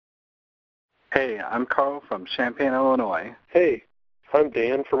Hey, I'm Carl from Champaign, Illinois. Hey, I'm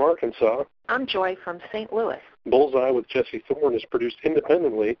Dan from Arkansas. I'm Joy from St. Louis. Bullseye with Jesse Thorne is produced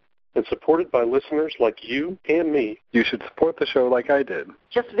independently and supported by listeners like you and me. You should support the show like I did.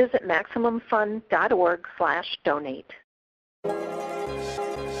 Just visit MaximumFun.org/donate.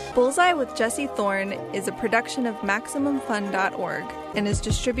 Bullseye with Jesse Thorne is a production of MaximumFun.org and is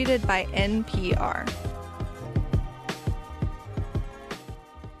distributed by NPR.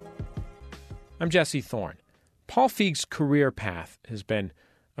 I'm Jesse Thorne. Paul Feig's career path has been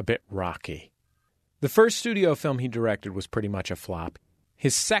a bit rocky. The first studio film he directed was pretty much a flop.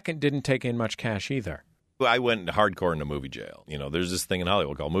 His second didn't take in much cash either. I went hardcore into movie jail. You know, there's this thing in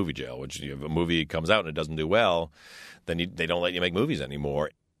Hollywood called movie jail, which if a movie comes out and it doesn't do well, then they don't let you make movies anymore.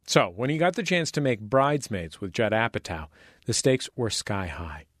 So when he got the chance to make Bridesmaids with Judd Apatow, the stakes were sky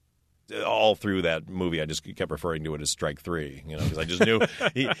high. All through that movie, I just kept referring to it as Strike Three, you know, because I just knew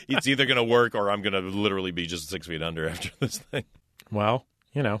it's either going to work or I'm going to literally be just 6 feet under after this thing. Well,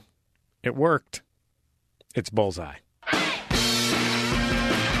 you know, it worked. It's Bullseye.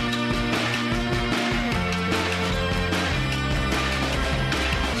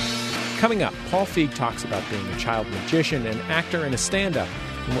 Coming up, Paul Feig talks about being a child magician, an actor, and a stand-up,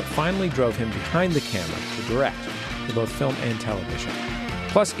 and what finally drove him behind the camera to direct for both film and television.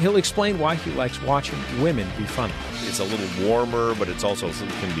 Plus, he'll explain why he likes watching women be funny. It's a little warmer, but it's also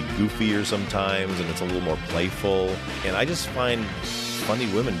can be goofier sometimes, and it's a little more playful. And I just find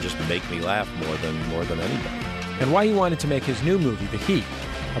funny women just make me laugh more than anybody. And why he wanted to make his new movie, The Heat,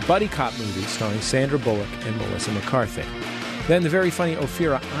 a buddy cop movie starring Sandra Bullock and Melissa McCarthy. Then the very funny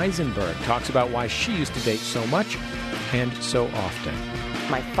Ophira Eisenberg talks about why she used to date so much and so often.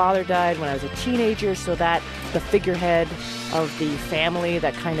 My father died when I was a teenager, so that the figurehead of the family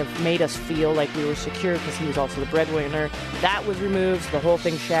that kind of made us feel like we were secure because he was also the breadwinner, that was removed, so the whole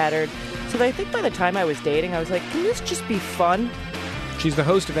thing shattered. So I think by the time I was dating, I was like, can this just be fun? She's the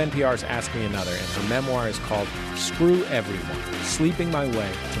host of NPR's Ask Me Another, and her memoir is called Screw Everyone, Sleeping My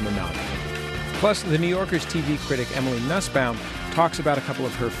Way to Monogamy. Plus, the New Yorker's TV critic Emily Nussbaum talks about a couple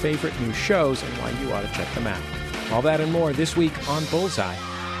of her favorite new shows and why you ought to check them out. All that and more this week on Bullseye.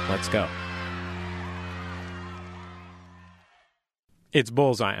 Let's go. It's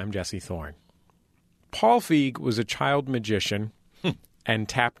Bullseye. I'm Jesse Thorne. Paul Feig was a child magician and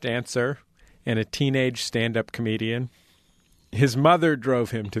tap dancer and a teenage stand-up comedian. His mother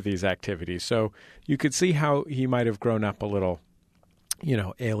drove him to these activities, so you could see how he might have grown up a little,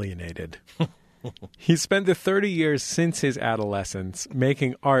 alienated. He spent the 30 years since his adolescence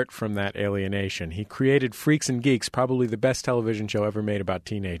making art from that alienation. He created Freaks and Geeks, probably the best television show ever made about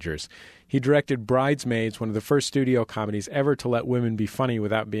teenagers. He directed Bridesmaids, one of the first studio comedies ever to let women be funny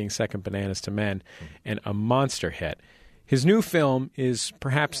without being second bananas to men, and a monster hit. His new film is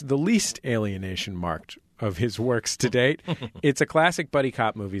perhaps the least alienation marked of his works to date. It's a classic buddy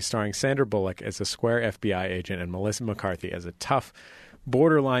cop movie starring Sandra Bullock as a square FBI agent and Melissa McCarthy as a tough,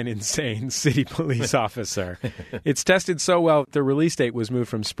 borderline insane city police officer. It's tested so well, the release date was moved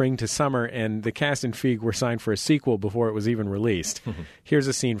from spring to summer, and the cast and Feig were signed for a sequel before it was even released. Here's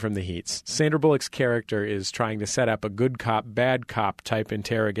a scene from The Heats. Sandra Bullock's character is trying to set up a good cop, bad cop type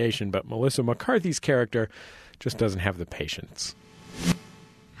interrogation, but Melissa McCarthy's character just doesn't have the patience.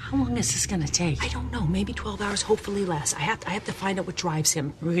 How long is this going to take? I don't know. Maybe 12 hours, hopefully less. I have to find out what drives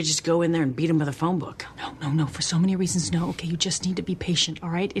him. We could just go in there and beat him with a phone book. No. For so many reasons, no. Okay, you just need to be patient, all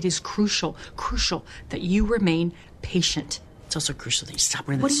right? It is crucial that you remain patient. It's also crucial that you stop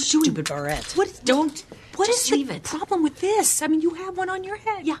wearing that stupid barrette. What is the problem with this? I mean, you have one on your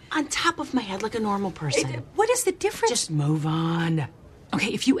head. Yeah, on top of my head like a normal person. What is the difference? Just move on.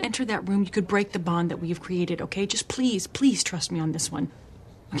 Okay, if you enter that room, you could break the bond that we have created, okay? Just please trust me on this one.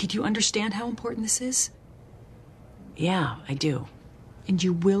 Okay, do you understand how important this is? Yeah, I do. And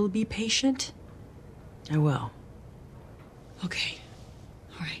you will be patient? I will. Okay.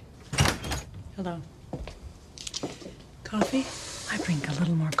 All right. Hello. Coffee? I drink a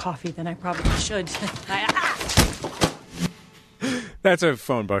little more coffee than I probably should. That's a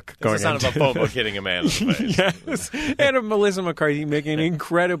phone book going It's the sound of a phone book hitting a man in the face. Yes. And of Melissa McCarthy making an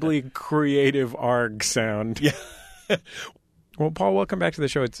incredibly creative arg sound. Yeah. Well, Paul, welcome back to the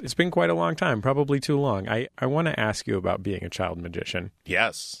show. It's been quite a long time, probably too long. I want to ask you about being a child magician.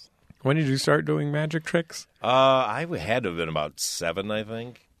 Yes. When did you start doing magic tricks? I had to have been about 7, I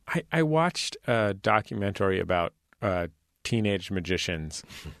think. I watched a documentary about teenage magicians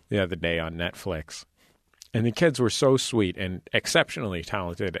the other day on Netflix. And the kids were so sweet and exceptionally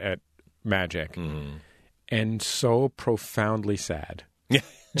talented at magic and so profoundly sad. Yeah.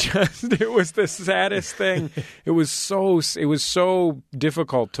 it was the saddest thing. It was so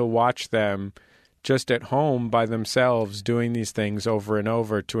difficult to watch them just at home by themselves doing these things over and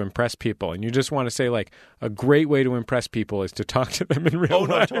over to impress people. And you just want to say, like, a great way to impress people is to talk to them in real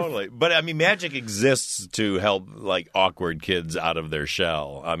life. Oh, no, totally. But, I mean, magic exists to help, like, awkward kids out of their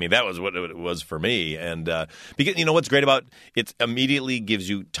shell. I mean, that was what it was for me. And because, you know, what's great about it immediately gives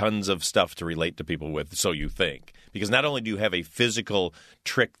you tons of stuff to relate to people with, so you think. Because not only do you have a physical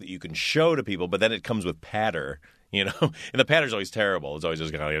trick that you can show to people, but then it comes with patter. You know, and the pattern's always terrible. It's always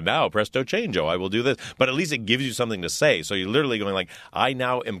just going, now, presto changeo, I will do this. But at least it gives you something to say. So you're literally going like, I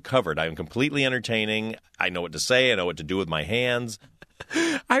now am covered. I am completely entertaining. I know what to say. I know what to do with my hands.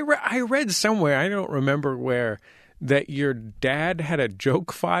 I read somewhere, I don't remember where, that your dad had a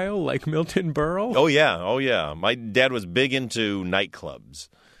joke file like Milton Berle. Oh, yeah. Oh, yeah. My dad was big into nightclubs.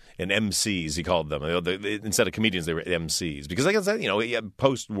 And MCs, he called them. Instead of comedians, they were MCs. Because like I said, you know,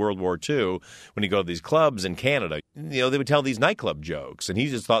 post-World War II, when you go to these clubs in Canada, you know, they would tell these nightclub jokes. And he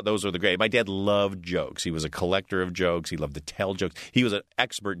just thought those were the great. My dad loved jokes. He was a collector of jokes. He loved to tell jokes. He was an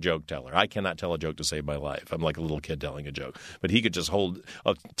expert joke teller. I cannot tell a joke to save my life. I'm like a little kid telling a joke. But he could just hold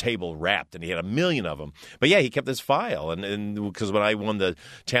a table wrapped, and he had a million of them. But yeah, he kept this file. And because when I won the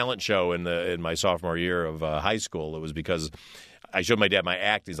talent show in my sophomore year of high school, it was because I showed my dad my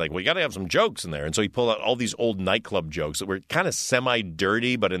act. He's like, well, you got to have some jokes in there. And so he pulled out all these old nightclub jokes that were kind of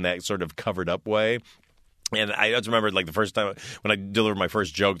semi-dirty, but in that sort of covered-up way. And I just remember, like, the first time when I delivered my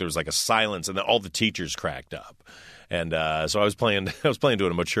first joke, there was, like, a silence, and then all the teachers cracked up. And so I was playing to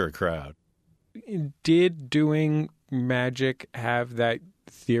a mature crowd. Did doing magic have that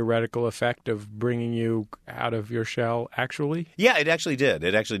theoretical effect of bringing you out of your shell, actually? Yeah, it actually did.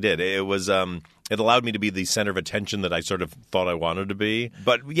 It was it allowed me to be the center of attention that I sort of thought I wanted to be.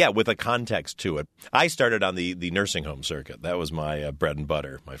 But yeah, with a context to it. I started on the nursing home circuit. That was my bread and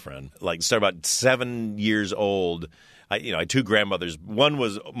butter, my friend. Like, started about 7 years old. I had two grandmothers. One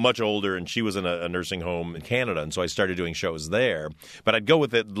was much older, and she was in a nursing home in Canada, and so I started doing shows there. But I'd go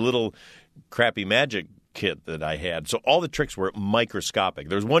with that little crappy magic kit that I had. So all the tricks were microscopic.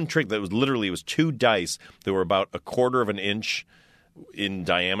 There was one trick that was literally, it was two dice that were about a quarter of an inch in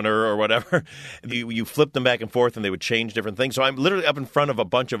diameter or whatever. You flipped them back and forth, and they would change different things. So I'm literally up in front of a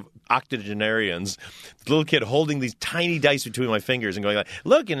bunch of octogenarians, the little kid holding these tiny dice between my fingers and going like,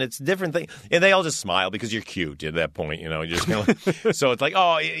 look, and it's different things. And they all just smile because you're cute at that point, you know. You're just kind of like, so it's like,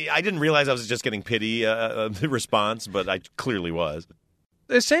 oh, I didn't realize I was just getting pity response, but I clearly was.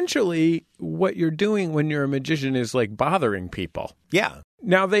 Essentially, what you're doing when you're a magician is like bothering people. Yeah.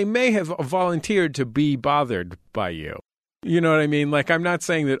 Now, they may have volunteered to be bothered by you. You know what I mean? Like, I'm not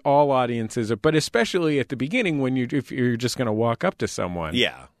saying that all audiences are, but especially at the beginning when if you're just going to walk up to someone.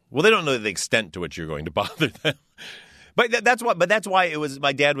 Yeah. Well, they don't know the extent to which you're going to bother them. But that's why it was.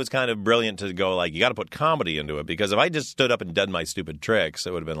 My dad was kind of brilliant to go like, you got to put comedy into it, because if I just stood up and did my stupid tricks,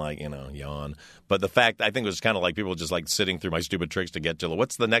 it would have been like, you know, yawn. But the fact, I think, it was kind of like people just like sitting through my stupid tricks to get to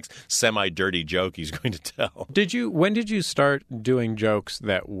what's the next semi-dirty joke he's going to tell. When did you start doing jokes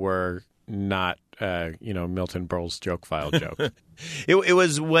that were not Milton Berle's joke file joke? It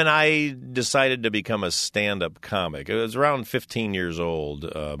was when I decided to become a stand-up comic. It was around 15 years old,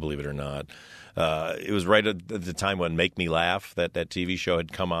 believe it or not. It was right at the time when Make Me Laugh, that TV show,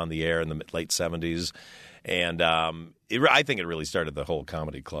 had come on the air in the late 70s. And I think it really started the whole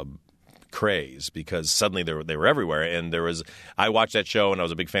comedy club craze, because suddenly they were everywhere. And I watched that show, and I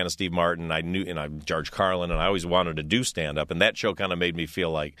was a big fan of Steve Martin. I'm George Carlin, and I always wanted to do stand-up. And that show kind of made me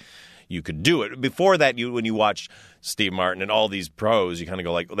feel like you could do it. Before that, when you watch Steve Martin and all these pros, you kind of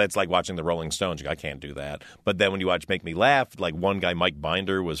go like, well, that's like watching the Rolling Stones. You go, I can't do that. But then when you watch Make Me Laugh, like one guy, Mike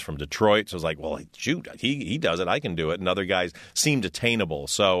Binder, was from Detroit. So I was like, well, shoot, he does it. I can do it. And other guys seemed attainable.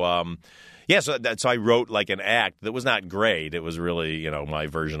 So, so I wrote like an act that was not great. It was really, my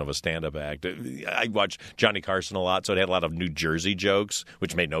version of a stand-up act. I watched Johnny Carson a lot, so it had a lot of New Jersey jokes,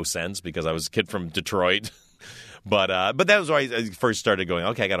 which made no sense because I was a kid from Detroit. But that was where I first started going,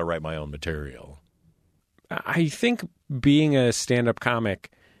 okay, I got to write my own material. I think being a stand-up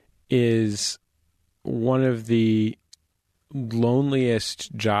comic is one of the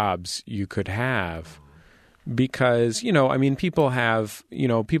loneliest jobs you could have, because, people have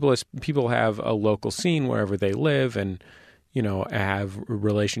a local scene wherever they live and, have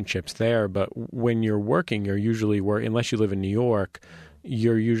relationships there. But when you're working, you're usually unless you live in New York,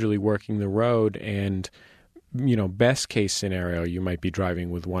 you're usually working the road, and best case scenario, you might be driving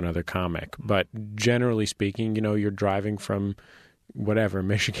with one other comic. But generally speaking, you're driving from whatever,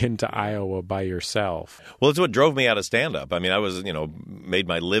 Michigan to Iowa by yourself. Well, it's what drove me out of stand-up. I mean, I was, made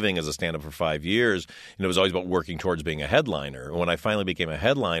my living as a stand-up for 5 years, and it was always about working towards being a headliner. When I finally became a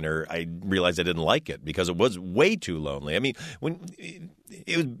headliner, I realized I didn't like it because it was way too lonely. I mean,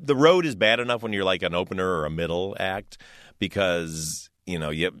 the road is bad enough when you're like an opener or a middle act because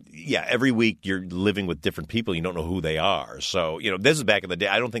every week you're living with different people. You don't know who they are. So, this is back in the day.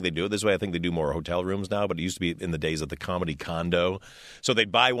 I don't think they do it this way. I think they do more hotel rooms now, but it used to be in the days of the comedy condo. So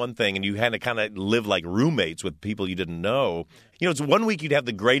they'd buy one thing and you had to kind of live like roommates with people you didn't know. It's 1 week you'd have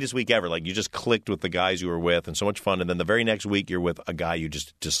the greatest week ever. Like you just clicked with the guys you were with and so much fun. And then the very next week you're with a guy you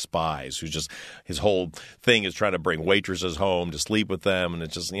just despise, who's just his whole thing is trying to bring waitresses home to sleep with them. And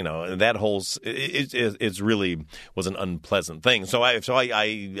it's just, and that whole it's really was an unpleasant thing. So I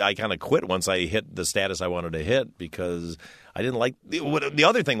kind of quit once I hit the status I wanted to hit because I didn't like the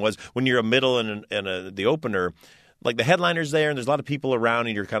other thing was when you're a middle and the opener. Like the headliner's there and there's a lot of people around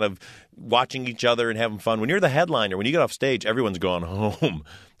and you're kind of watching each other and having fun. When you're the headliner, when you get off stage, everyone's gone home.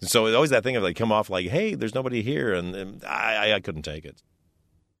 So it's always that thing of like come off like, hey, there's nobody here. And I couldn't take it.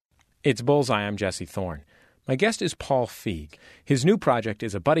 It's Bullseye. I'm Jesse Thorne. My guest is Paul Feig. His new project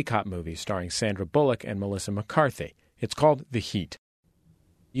is a buddy cop movie starring Sandra Bullock and Melissa McCarthy. It's called The Heat.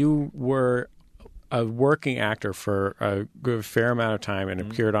 You were a working actor for a fair amount of time and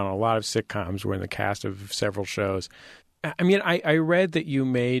appeared on a lot of sitcoms, were in the cast of several shows. I mean, I read that you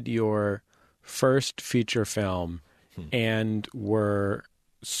made your first feature film and were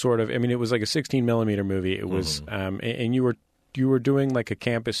sort of, I mean, it was like a 16 millimeter movie. It was, and you were doing like a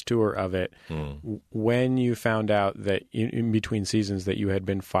campus tour of it when you found out that in between seasons that you had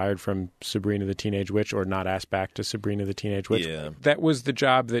been fired from Sabrina the Teenage Witch or not asked back to Sabrina the Teenage Witch. Yeah. That was the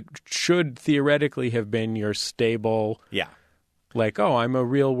job that should theoretically have been your stable, like, oh, I'm a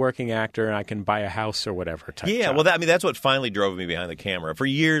real working actor and I can buy a house or whatever type job. Well, that's what finally drove me behind the camera. For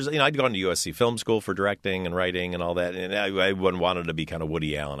years, I'd gone to USC Film School for directing and writing and all that, and I wanted to be kind of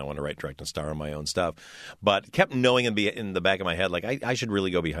Woody Allen. I wanted to write, direct, and star on my own stuff, but kept knowing in the back of my head, like, I should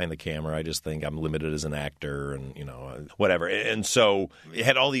really go behind the camera. I just think I'm limited as an actor and, whatever. And so it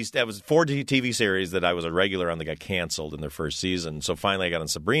had all these – that was 4 TV series that I was a regular on that got canceled in their first season. So finally I got on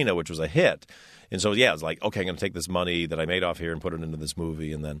Sabrina, which was a hit. And so, I was like, okay, I'm going to take this money that I made off here and put it into this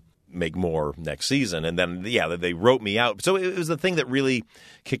movie and then make more next season. And then, they wrote me out. So it was the thing that really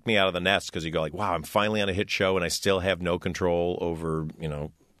kicked me out of the nest because you go like, wow, I'm finally on a hit show and I still have no control over,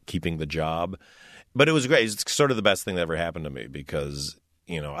 keeping the job. But it was great. It's sort of the best thing that ever happened to me because,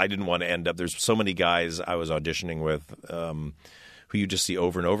 I didn't want to end up – there's so many guys I was auditioning with who you just see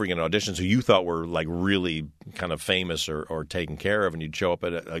over and over again in auditions who you thought were like really kind of famous or taken care of, and you'd show up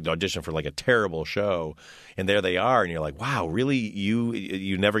at an audition for like a terrible show, and there they are, and you're like, wow, really?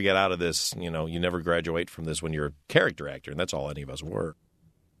 You never get out of this, you never graduate from this when you're a character actor, and that's all any of us were.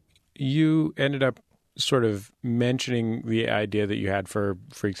 You ended up sort of mentioning the idea that you had for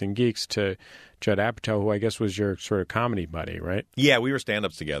Freaks and Geeks to Judd Apatow, who I guess was your sort of comedy buddy, right? Yeah, we were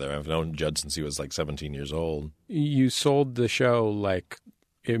stand-ups together. I've known Judd since he was like 17 years old. You sold the show like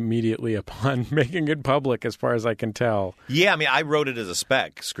immediately upon making it public, as far as I can tell. Yeah, I mean, I wrote it as a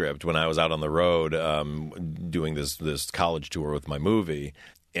spec script when I was out on the road doing this college tour with my movie.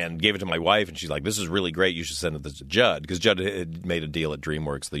 And gave it to my wife, and she's like, this is really great. You should send it to Judd. Because Judd had made a deal at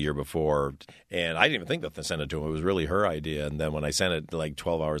DreamWorks the year before. And I didn't even think to send it to him. It was really her idea. And then when I sent it, like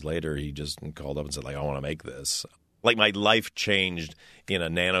 12 hours later, he just called up and said, like, I want to make this. Like, my life changed in a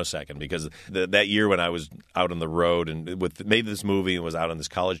nanosecond because that year when I was out on the road and made this movie and was out on this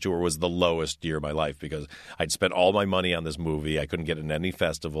college tour was the lowest year of my life because I'd spent all my money on this movie. I couldn't get in any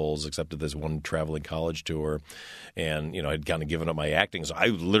festivals except at this one traveling college tour. And, I'd kind of given up my acting. So I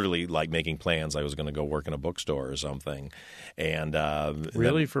was literally like making plans. I was going to go work in a bookstore or something. And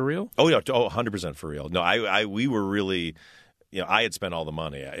really? For real? Oh, yeah. 100% for real. No, we were really – I had spent all the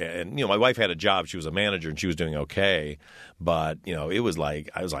money, and my wife had a job. She was a manager, and she was doing okay. But it was like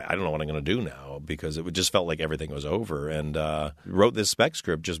I was like, I don't know what I'm going to do now because it just felt like everything was over. And wrote this spec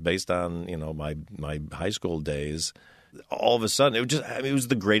script just based on my high school days. All of a sudden, it was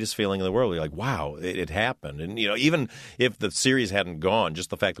the greatest feeling in the world. You're like, wow, it happened. And even if the series hadn't gone, just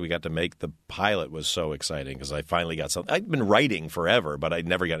the fact that we got to make the pilot was so exciting because I finally got something. I'd been writing forever, but I'd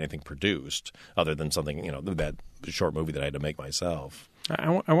never got anything produced other than something that short movie that I had to make myself. I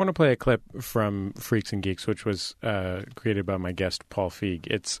want to play a clip from Freaks and Geeks, which was created by my guest, Paul Feig.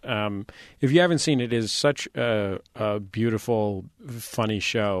 It's if you haven't seen it, it is such a beautiful, funny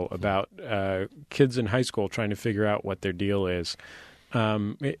show about kids in high school trying to figure out what their deal is.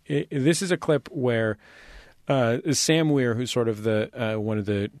 This is a clip where Sam Weir, who's sort of the one of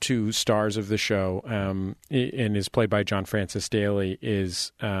the two stars of the show, and is played by John Francis Daly,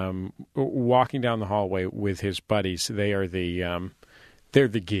 is walking down the hallway with his buddies. They are they're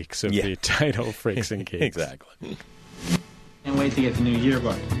the geeks of the title, Freaks and Geeks. Exactly. Can't wait to get the new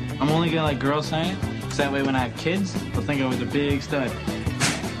yearbook. I'm only gonna let girls sign it, because that way when I have kids, they'll think I was a big stud.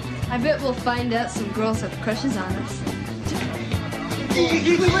 I bet we'll find out some girls have crushes on us.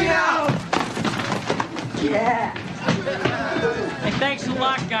 Yeah! Hey, thanks a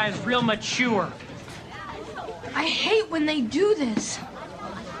lot, guys. Real mature. I hate when they do this.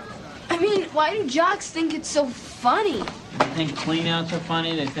 I mean, why do jocks think it's so funny? They think cleanouts are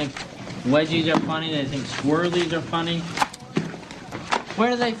funny. They think wedgies are funny. They think swirlies are funny.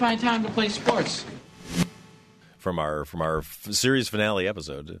 Where do they find time to play sports? From our series finale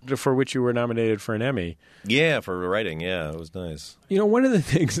episode, for which you were nominated for an Emmy. Yeah, for writing. Yeah, it was nice. One of the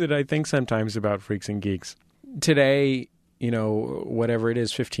things that I think sometimes about Freaks and Geeks today, whatever it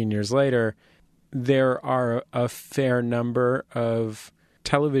is, 15 years later, there are a fair number of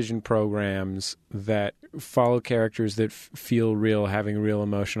television programs that follow characters that feel real, having real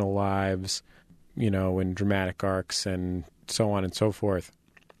emotional lives, and dramatic arcs and so on and so forth.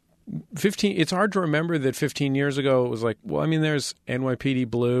 It's hard to remember that 15 years ago it was like, well, I mean, there's NYPD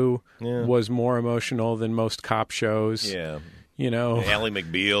Blue was more emotional than most cop shows. Yeah. Ally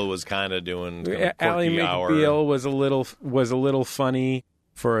McBeal was kind of doing Ally McBeal was a little funny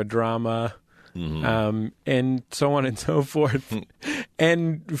for a drama. Mm-hmm. And so on and so forth.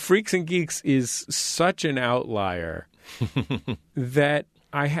 And Freaks and Geeks is such an outlier that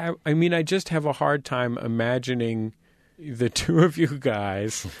I just have a hard time imagining the two of you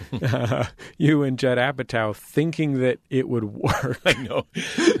guys, you and Judd Apatow, thinking that it would work. I know.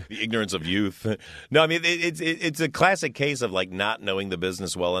 The ignorance of youth. No, I mean, it's a classic case of like not knowing the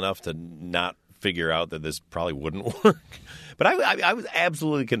business well enough to not figure out that this probably wouldn't work. But I was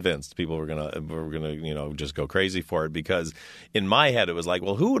absolutely convinced people were gonna just go crazy for it, because in my head it was like,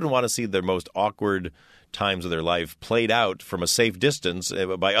 well, who wouldn't want to see their most awkward times of their life played out from a safe distance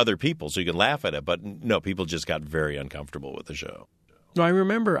by other people so you can laugh at it? But no, people just got very uncomfortable with the show. No, I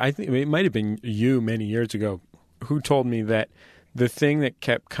remember, I think it might have been you many years ago who told me that the thing that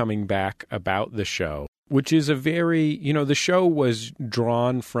kept coming back about the show, which is a very, the show was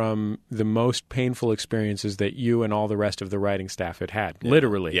drawn from the most painful experiences that you and all the rest of the writing staff had.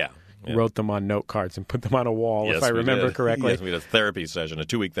 Literally. Yeah. Wrote them on note cards and put them on a wall, if I remember correctly. Yes, we had a therapy session, a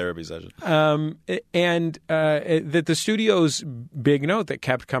 2-week therapy session. And that the studio's big note that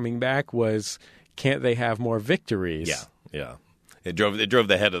kept coming back was, can't they have more victories? Yeah. It drove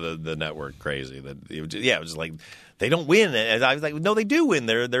the head of the network crazy. It was like, they don't win. And I was like, no, they do win.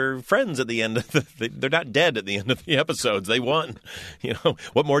 They're friends at the end of they're not dead at the end of the episodes. They won.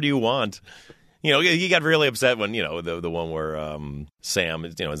 What more do you want? He got really upset when, the one where Sam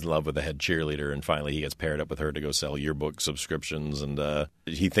is in love with the head cheerleader, and finally he gets paired up with her to go sell yearbook subscriptions, and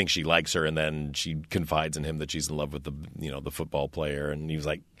he thinks she likes her, and then she confides in him that she's in love with the football player, and he was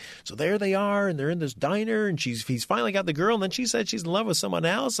like, so there they are, and they're in this diner, and he's finally got the girl, and then she said she's in love with someone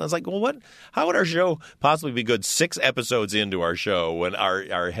else. I was like, well, how would our show possibly be good 6 episodes into our show when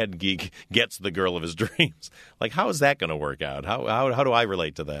our head geek gets the girl of his dreams? Like, how is that going to work out? How do I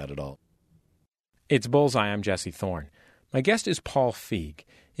relate to that at all? It's Bullseye. I'm Jesse Thorne. My guest is Paul Feig.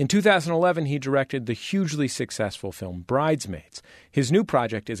 In 2011, he directed the hugely successful film Bridesmaids. His new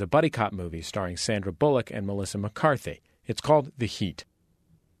project is a buddy cop movie starring Sandra Bullock and Melissa McCarthy. It's called The Heat.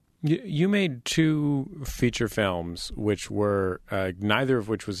 You made 2 feature films, which were neither of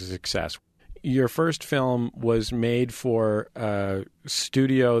which was a success. Your first film was made for a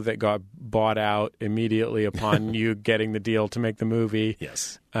studio that got bought out immediately upon you getting the deal to make the movie.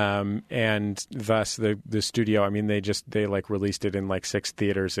 Yes. And thus the studio, I mean, they released it in 6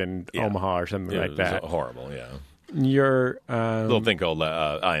 theaters in Omaha or something like that. It was horrible, yeah. Your little thing called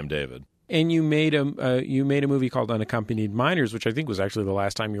I Am David. And you made a movie called Unaccompanied Minors, which I think was actually the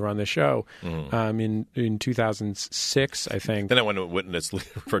last time you were on the show, in 2006, I think. Then I went to a witness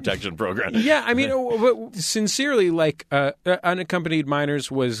protection program. Yeah, I mean, sincerely, Unaccompanied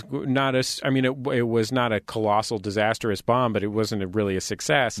Minors was not it was not a colossal, disastrous bomb, but it wasn't really a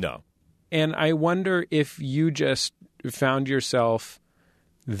success. No. And I wonder if you just found yourself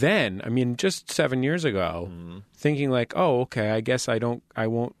then, I mean, just 7 years ago, thinking oh, okay, I guess I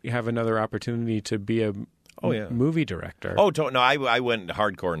won't have another opportunity to be a movie director. Oh, no, I went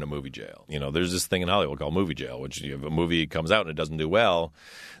hardcore into movie jail. There's this thing in Hollywood called movie jail, which if a movie comes out and it doesn't do well,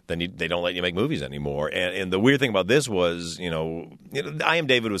 then they don't let you make movies anymore. And the weird thing about this was, I Am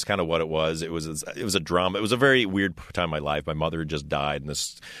David was kind of what it was. It was a drama. It was a very weird time in my life. My mother had just died, and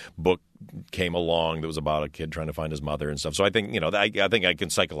this book came along that was about a kid trying to find his mother and stuff. So I think, I think I can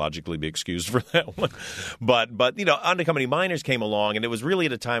psychologically be excused for that one. But Unaccompanied Minors came along, and it was really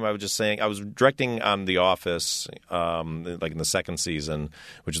at a time I was just saying I was directing on The Office, like in the second season,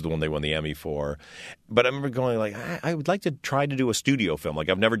 which is the one they won the Emmy for. But I remember going like, I would like to try to do a studio film. Like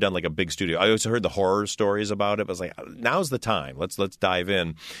I've never done like a big studio. I always heard the horror stories about it. But I was like, now's the time. Let's dive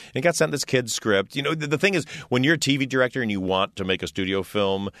in. And got sent this kid's script. The thing is, when you're a TV director and you want to make a studio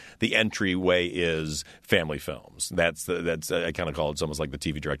film, the entryway is family films. That's I kind of call it almost like the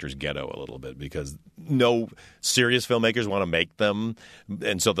TV director's ghetto a little bit, because no serious filmmakers want to make them,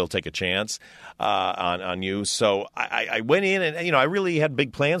 and so they'll take a chance on you. So I went in, and I really had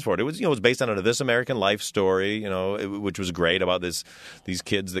big plans for it. It was based on a This American Life story, which was great, about these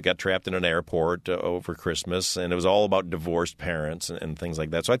kids that got trapped in an airport over Christmas, and it was all about divorced parents and things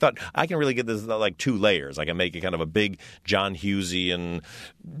like that. So I thought I can really get this like two layers. I can make it kind of a big John Hughesian,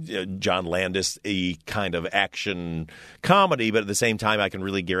 John Landis-y kind of action comedy, but at the same time I can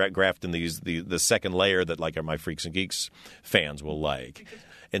really graft in the second layer that like my Freaks and Geeks fans will like.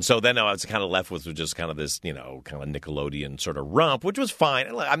 And so then I was kind of left with just kind of this, kind of Nickelodeon sort of romp, which was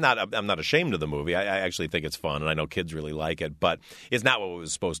fine. I'm not ashamed of the movie. I actually think it's fun, and I know kids really like it, but it's not what it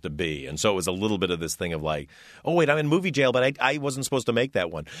was supposed to be. And so it was a little bit of this thing of like, oh, wait, I'm in movie jail, but I wasn't supposed to make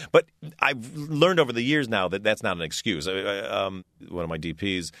that one. But I've learned over the years now that that's not an excuse. One of my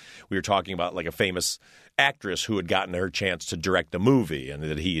DPs, we were talking about like a famous actress who had gotten her chance to direct a movie and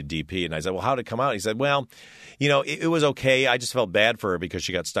that he had DP. And I said, well, how did it come out? He said, well, it was okay. I just felt bad for her because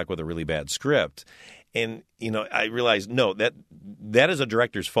she got stuck with a really bad script. And, I realized, no, that is a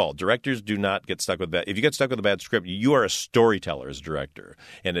director's fault. Directors do not get stuck with that. If you get stuck with a bad script, you are a storyteller as a director.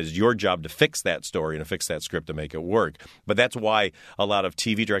 And it's your job to fix that story and to fix that script to make it work. But that's why a lot of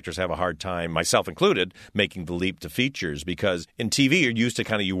TV directors have a hard time, myself included, making the leap to features. Because in TV, you're used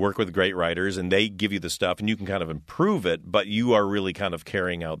to you work with great writers and they give you the stuff and you can kind of improve it, but you are really kind of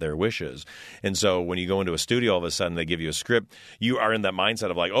carrying out their wishes. And so when you go into a studio, all of a sudden they give you a script, you are in that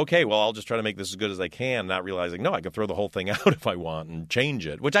mindset of like, okay, well, I'll just try to make this as good as I can, not realizing, no, I can throw the whole thing out if I want and change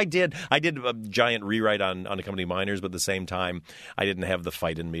it, which I did. I did a giant rewrite on Unaccompanied Minors, but at the same time, I didn't have the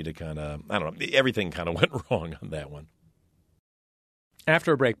fight in me to kind of, I don't know, everything kind of went wrong on that one.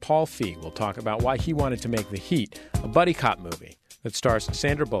 After a break, Paul Feig will talk about why he wanted to make The Heat, a buddy cop movie that stars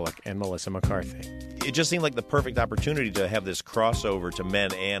Sandra Bullock and Melissa McCarthy. It just seemed like the perfect opportunity to have this crossover to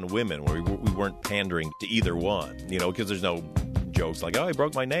men and women where we weren't pandering to either one, because there's no jokes like, oh, I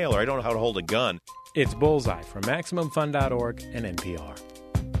broke my nail, or I don't know how to hold a gun. It's Bullseye from MaximumFun.org and NPR.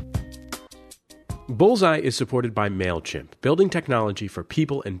 Bullseye is supported by MailChimp, building technology for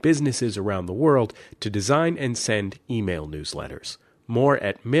people and businesses around the world to design and send email newsletters. More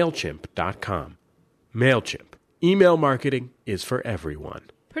at MailChimp.com. MailChimp. Email marketing is for everyone.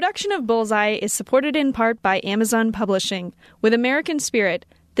 Production of Bullseye is supported in part by Amazon Publishing, with American Spirit,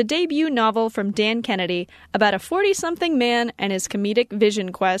 the debut novel from Dan Kennedy about a 40-something man and his comedic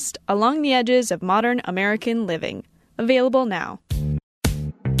vision quest along the edges of modern American living. Available now.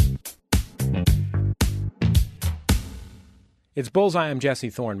 It's Bullseye. I'm Jesse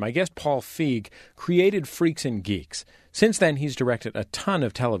Thorne. My guest, Paul Feig, created Freaks and Geeks. Since then, he's directed a ton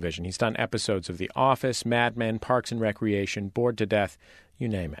of television. He's done episodes of The Office, Mad Men, Parks and Recreation, Bored to Death, you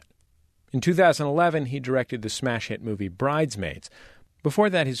name it. In 2011, he directed the smash hit movie Bridesmaids.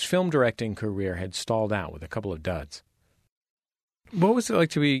 Before that, his film directing career had stalled out with a couple of duds. What was it like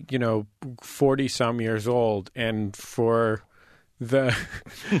to be, 40-some years old and for the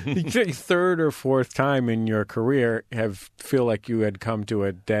third or fourth time in your career feel like you had come to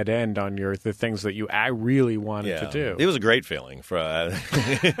a dead end on the things that I really wanted to do? It was a great feeling. Couldn't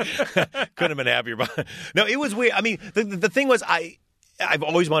have been happier. No, it was weird. I mean, the thing was I've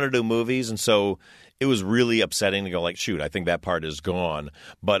always wanted to do movies, and so it was really upsetting to go like, shoot, I think that part is gone.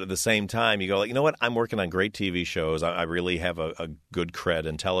 But at the same time, you go like, you know what? I'm working on great TV shows. I really have a good cred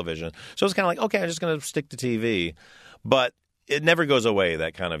in television. So it's kind of like, okay, I'm just going to stick to TV. But it never goes away,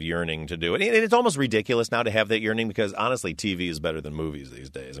 that kind of yearning to do it. And it's almost ridiculous now to have that yearning because, honestly, TV is better than movies these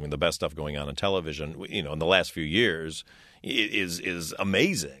days. I mean, the best stuff going on television, in the last few years is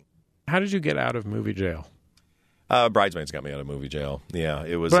amazing. How did you get out of movie jail? Bridesmaids got me out of movie jail. Yeah,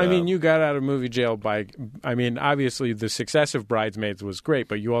 it was. But you got out of movie jail obviously the success of Bridesmaids was great,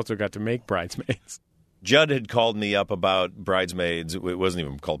 but you also got to make Bridesmaids. Judd had called me up about Bridesmaids. It wasn't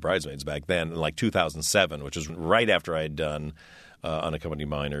even called Bridesmaids back then, in like 2007, which was right after I had done Unaccompanied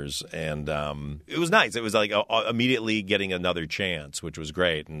Minors. And it was nice. It was like immediately getting another chance, which was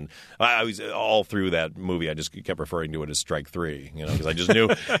great. And I was all through that movie, I just kept referring to it as Strike Three, because I just knew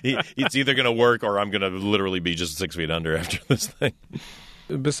it's either going to work or I'm going to literally be just 6 feet under after this thing.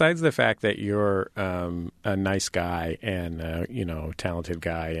 Besides the fact that you're a nice guy and talented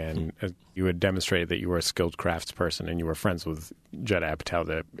guy, and you had demonstrated that you were a skilled craftsperson, and you were friends with Judd Apatow,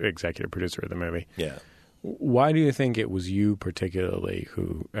 the executive producer of the movie. Yeah. Why do you think it was you particularly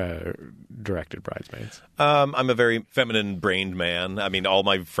who directed Bridesmaids? I'm a very feminine-brained man. I mean, all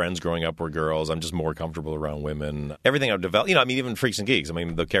my friends growing up were girls. I'm just more comfortable around women. Everything I've developed, even Freaks and Geeks. I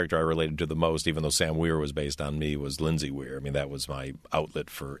mean, the character I related to the most, even though Sam Weir was based on me, was Lindsay Weir. I mean, that was my outlet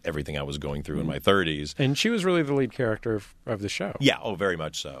for everything I was going through in my 30s. And she was really the lead character of the show. Yeah, very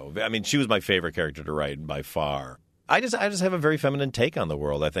much so. I mean, she was my favorite character to write by far. I just have a very feminine take on the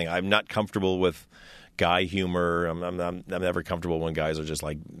world, I think. I'm not comfortable with guy humor. I'm never comfortable when guys are just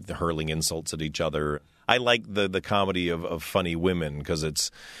like hurling insults at each other. I like the comedy of funny women because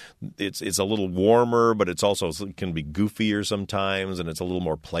it's a little warmer, but it's also can be goofier sometimes, and it's a little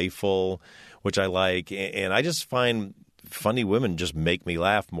more playful, which I like. And I just find funny women just make me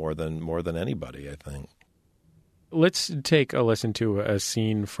laugh more than anybody, I think. Let's take a listen to a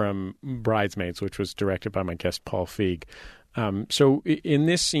scene from Bridesmaids, which was directed by my guest Paul Feig. So in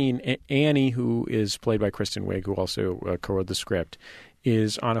this scene, Annie, who is played by Kristen Wiig, who also co-wrote the script,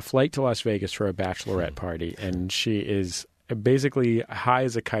 is on a flight to Las Vegas for a bachelorette party, and she is basically high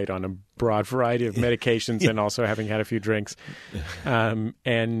as a kite on a broad variety of medications and also having had a few drinks.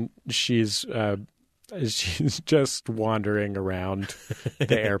 And she's just wandering around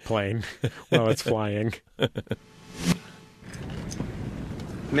the airplane while it's flying.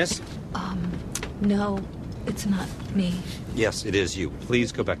 Miss? No, it's not me. Yes, it is you.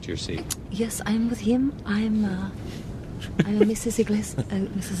 Please go back to your seat. Yes, I'm with him. I'm Mrs.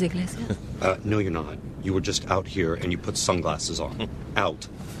 Iglesias. No, you're not. You were just out here and you put sunglasses on. Out.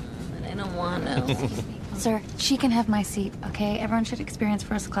 But I don't want to. Sir, she can have my seat, okay? Everyone should experience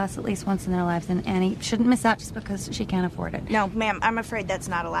first class at least once in their lives, and Annie shouldn't miss out just because she can't afford it. No, ma'am, I'm afraid that's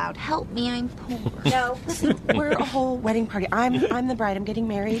not allowed. Help me, I'm poor. No, listen, we're a whole wedding party. I'm the bride. I'm getting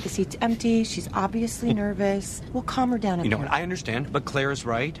married. The seat's empty. She's obviously nervous. We'll calm her down a bit. You know what? I understand, but Claire's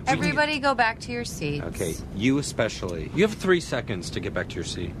right. Everybody go back to your seats. Okay, you especially. You have 3 seconds to get back to your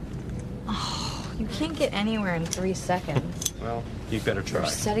seat. Oh, you can't get anywhere in 3 seconds. Well, you better try. You're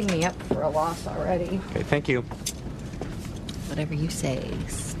setting me up for a loss already. Okay, thank you. Whatever you say,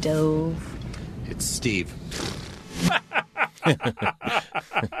 stove. It's Steve.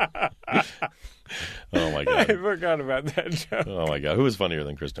 Oh, my God. I forgot about that joke. Oh, my God. Who is funnier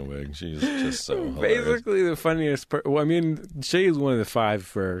than Kristen Wiig? She's just so hilarious. Basically the funniest she is one of the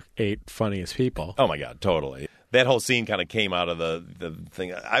 5 or 8 funniest people. Oh, my God, totally. That whole scene kind of came out of the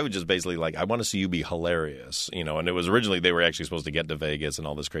thing. I would just basically I want to see you be hilarious, and it was originally they were actually supposed to get to Vegas and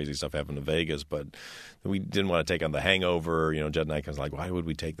all this crazy stuff happened to Vegas, but we didn't want to take on The Hangover. Judd and I was like, why would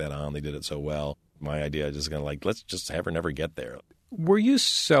we take that on? They did it so well. My idea is just going to let's just have her never get there. Were you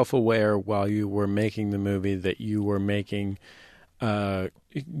self-aware while you were making the movie that you were making a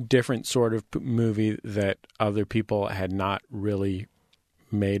different sort of movie that other people had not really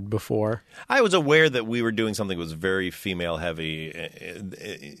made before? I was aware that we were doing something that was very female heavy,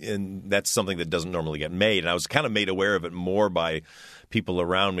 and that's something that doesn't normally get made. And I was kind of made aware of it more by people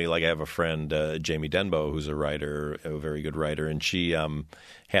around me. Like I have a friend, Jamie Denbo, who's a writer, a very good writer, and she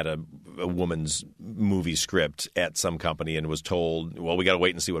had a woman's movie script at some company and was told, well, we got to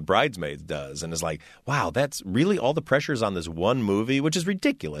wait and see what Bridesmaids does. And it's like, wow, that's really all the pressure's on this one movie, which is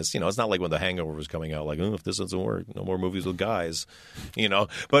ridiculous. It's not like when The Hangover was coming out, like, if this doesn't work, no more movies with guys,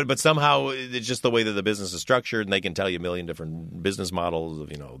 But somehow it's just the way that the business is structured, and they can tell you a million different business models of,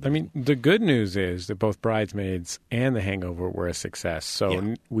 I mean, the good news is that both Bridesmaids and The Hangover were a success,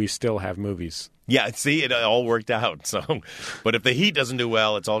 so we still have movies. Yeah, see, it all worked out. So, but if the heat doesn't do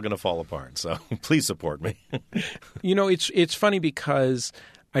well, it's all going to fall apart. So please support me. It's funny because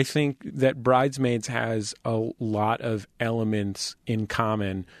I think that Bridesmaids has a lot of elements in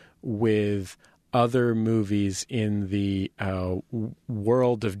common with other movies in the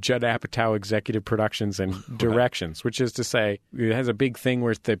world of Judd Apatow executive productions and directions, which is to say, it has a big thing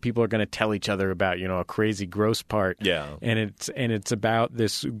where the people are going to tell each other about, a crazy gross part. Yeah. And it's about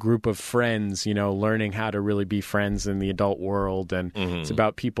this group of friends, learning how to really be friends in the adult world. And it's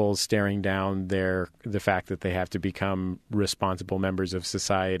about people staring down the fact that they have to become responsible members of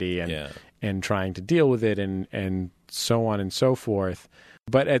society and trying to deal with it and so on and so forth.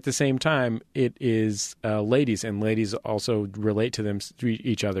 But at the same time, it is ladies, and ladies also relate to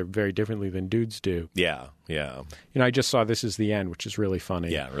each other very differently than dudes do. Yeah, yeah. I just saw This Is the End, which is really funny.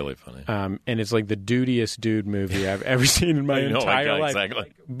 Yeah, really funny. And it's like the dudiest dude movie I've ever seen in my entire life.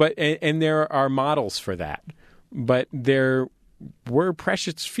 Exactly. But and there are models for that, but there were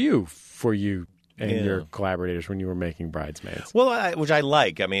precious few for you and your collaborators when you were making Bridesmaids? Well, which I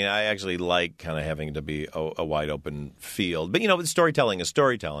like. I mean, I actually like kind of having to be a wide open field. But, storytelling is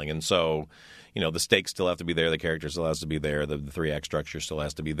storytelling. And so, the stakes still have to be there. The character still has to be there. The 3-act structure still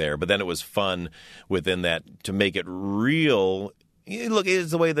has to be there. But then it was fun within that to make it real. Look,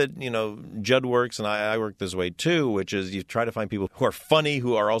 it's the way that, Judd works, and I work this way too, which is you try to find people who are funny,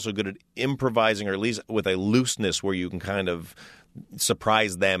 who are also good at improvising, or at least with a looseness where you can kind of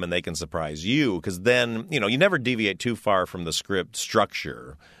surprise them and they can surprise you. Because then, you never deviate too far from the script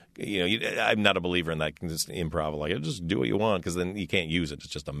structure. I'm not a believer in that just improv. Like, just do what you want, because then you can't use it. It's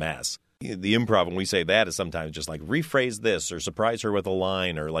just a mess. The improv, when we say that, is sometimes just like rephrase this or surprise her with a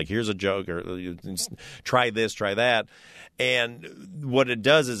line or like here's a joke or try this, try that. And what it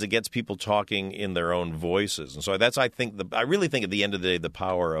does is it gets people talking in their own voices. And so I really think at the end of the day, the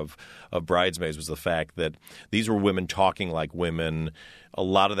power of Bridesmaids was the fact that these were women talking like women. A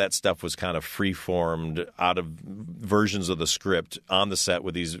lot of that stuff was kind of free-formed out of versions of the script on the set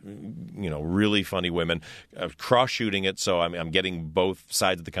with these, really funny women, cross-shooting it. So I'm getting both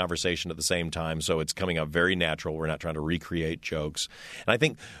sides of the conversation at the same time. So it's coming out very natural. We're not trying to recreate jokes. And I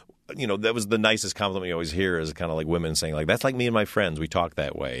think, that was the nicest compliment you always hear is kind of like women saying, like, that's like me and my friends. We talk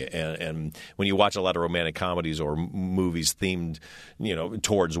that way. And when you watch a lot of romantic comedies or movies themed,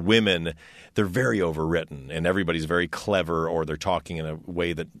 towards women, they're very overwritten and everybody's very clever or they're talking in a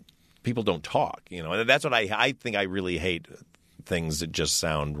way that people don't talk, And that's what I think I really hate, things that just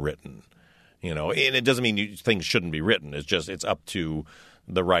sound written, And it doesn't mean things shouldn't be written. It's up to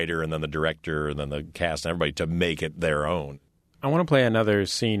the writer and then the director and then the cast and everybody to make it their own. I want to play another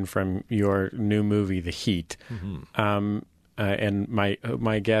scene from your new movie, The Heat. Mm-hmm. And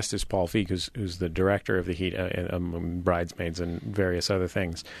my guest is Paul Feig, who's the director of The Heat, Bridesmaids, and various other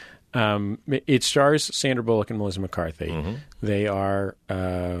things. It stars Sandra Bullock and Melissa McCarthy. Mm-hmm. They are,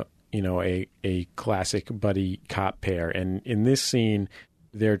 a classic buddy cop pair. And in this scene,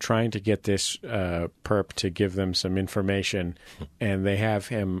 they're trying to get this perp to give them some information, and they have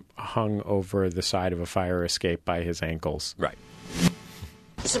him hung over the side of a fire escape by his ankles. Right.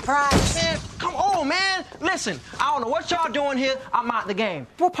 Surprise! Man, come on, man. Listen, I don't know what y'all doing here. I'm out the game.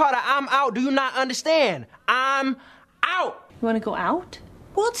 What part of I'm out do you not understand? I'm out. You want to go out?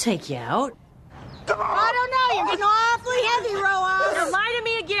 We'll take you out. I don't know. You're getting awfully heavy, Roa. Now lie to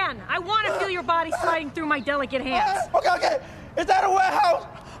me again. I want to feel your body sliding through my delicate hands. Okay. Is that a warehouse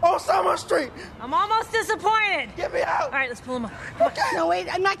on Summer Street? I'm almost disappointed. Get me out. All right, let's pull him up. Okay. No,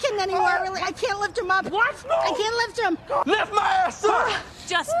 wait. I'm not kidding anymore. Really, I can't lift him up. What? No. I can't lift him. Lift my ass up.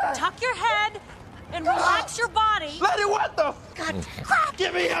 Just tuck your head and relax your body. Lady, what the? God, crap.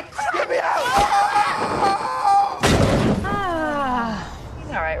 Get me out. Get me out.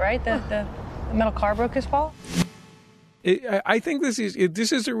 He's all right? The metal car broke his fall? I think this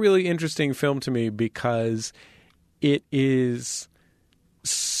is a really interesting film to me because it is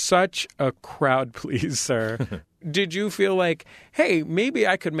such a crowd pleaser. Did you feel like, hey, maybe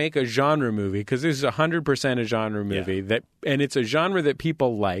I could make a genre movie, because this is 100% a genre movie, and it's a genre that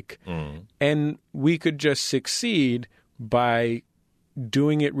people like, and we could just succeed by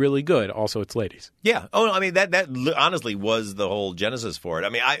doing it really good. Also, it's ladies. Yeah. Oh, no, I mean, that honestly was the whole genesis for it. I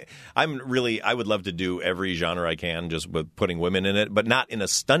mean, I would love to do every genre I can, just with putting women in it, but not in a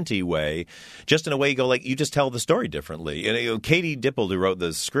stunty way, just in a way you go, like, you just tell the story differently. And Katie Dippold, who wrote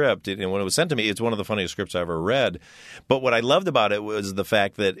the script, and when it was sent to me, it's one of the funniest scripts I ever read. But what I loved about it was the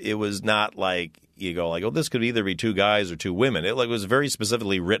fact that it was not like, you go like, oh, this could either be two guys or two women. It was very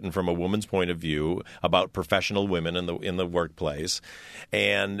specifically written from a woman's point of view about professional women in the workplace,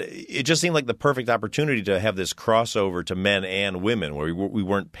 and it just seemed like the perfect opportunity to have this crossover to men and women, where we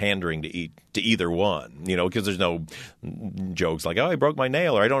weren't pandering to either one, because there's no jokes like, oh, I broke my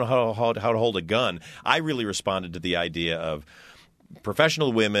nail, or I don't know how to hold a gun. I really responded to the idea of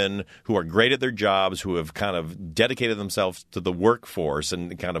professional women who are great at their jobs, who have kind of dedicated themselves to the workforce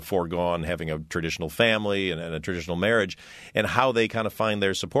and kind of foregone having a traditional family and a traditional marriage, and how they kind of find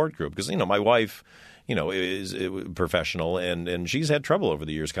their support group. Because, my wife, is professional, and she's had trouble over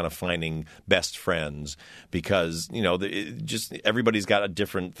the years kind of finding best friends because, just everybody's got a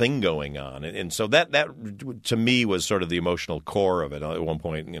different thing going on. And so that to me was sort of the emotional core of it. At one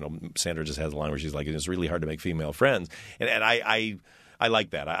point, Sandra just has a line where she's like, it's really hard to make female friends. And I like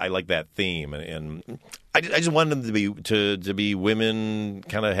that. I like that theme, and I just wanted them to be women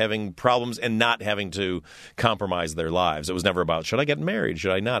kind of having problems and not having to compromise their lives. It was never about, should I get married?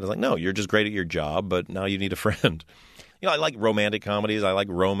 Should I not? It's like, no, you're just great at your job, but now you need a friend. I like romantic comedies. I like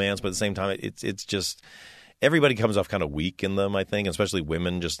romance, but at the same time, it's just everybody comes off kind of weak in them, I think, especially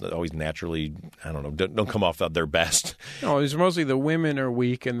women just always naturally, I don't know, don't come off their best. No, it's mostly the women are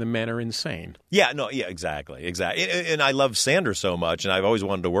weak and the men are insane. Yeah, exactly. And I love Sandra so much, and I've always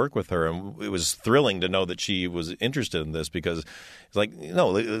wanted to work with her, and it was thrilling to know that she was interested in this because it's like,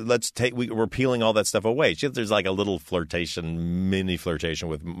 no, we're peeling all that stuff away. There's like a little mini flirtation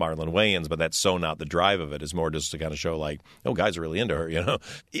with Marlon Wayans, but that's so not the drive of it. It's more just to kind of show like, oh, guys are really into her, you know.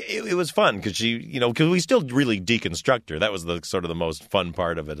 It was fun because because we still really deconstruct her. That was the sort of the most fun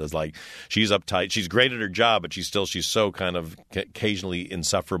part of it is like she's uptight. She's great at her job, but she's so kind of occasionally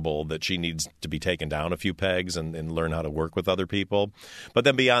insufferable that she needs to be taken down a few pegs and learn how to work with other people. But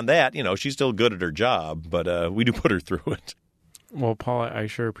then beyond that, she's still good at her job, but we do put her through it. Well, Paul, I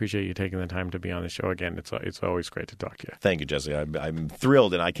sure appreciate you taking the time to be on the show again. It's always great to talk to you. Thank you, Jesse. I'm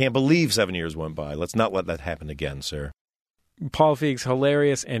thrilled, and I can't believe 7 years went by. Let's not let that happen again, sir. Paul Feig's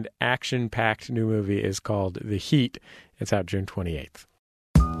hilarious and action-packed new movie is called The Heat. It's out June 28th.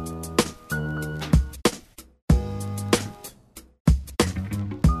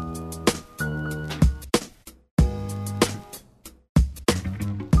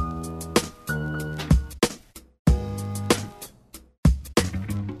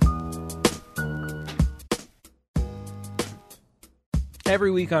 Every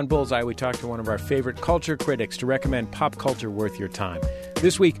week on Bullseye, we talk to one of our favorite culture critics to recommend pop culture worth your time.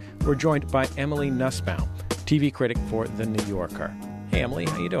 This week, we're joined by Emily Nussbaum, TV critic for The New Yorker. Hey, Emily,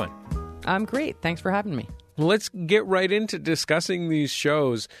 how you doing? I'm great. Thanks for having me. Let's get right into discussing these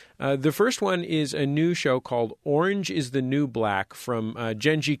shows. The first one is a new show called Orange is the New Black from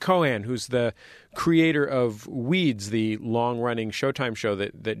Genji Cohen, who's the creator of Weeds, the long-running Showtime show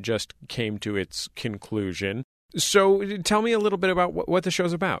that just came to its conclusion. So tell me a little bit about what the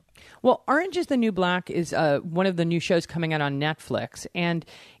show's about. Well, Orange is the New Black is one of the new shows coming out on Netflix, and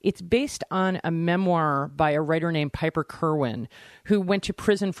it's based on a memoir by a writer named Piper Kerwin, who went to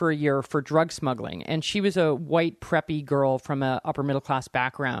prison for a year for drug smuggling. And she was a white, preppy girl from an upper-middle-class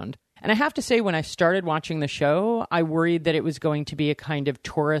background. And I have to say, when I started watching the show, I worried that it was going to be a kind of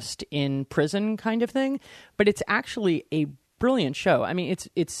tourist in prison kind of thing, but it's actually a brilliant show. I mean,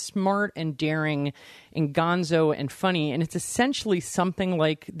 it's smart and daring and gonzo and funny, and it's essentially something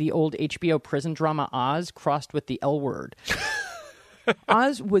like the old HBO prison drama Oz crossed with the L Word.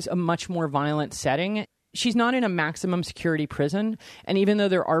 Oz was a much more violent setting. She's not in a maximum security prison, and even though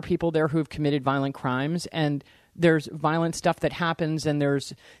there are people there who have committed violent crimes, and there's violent stuff that happens, and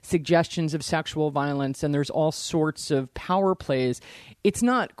there's suggestions of sexual violence, and there's all sorts of power plays, it's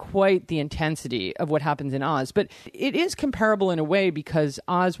not quite the intensity of what happens in Oz. But it is comparable in a way because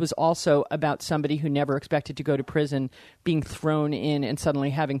Oz was also about somebody who never expected to go to prison being thrown in and suddenly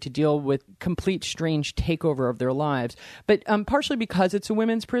having to deal with complete strange takeover of their lives. But partially because it's a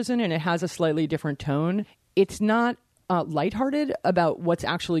women's prison and it has a slightly different tone, it's not lighthearted about what's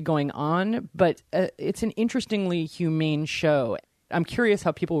actually going on, but it's an interestingly humane show. I'm curious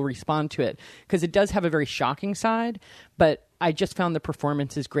how people will respond to it because it does have a very shocking side, but I just found the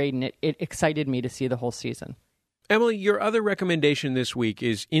performances great and it excited me to see the whole season. Emily, your other recommendation this week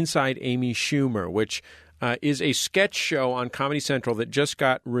is Inside Amy Schumer, which is a sketch show on Comedy Central that just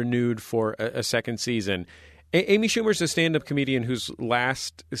got renewed for a second season. Amy Schumer's a stand-up comedian whose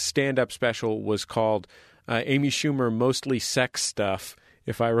last stand-up special was called Amy Schumer Mostly Sex Stuff,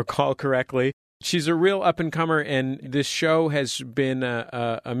 if I recall correctly. She's a real up-and-comer, and this show has been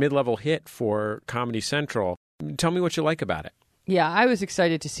a mid-level hit for Comedy Central. Tell me what you like about it. Yeah, I was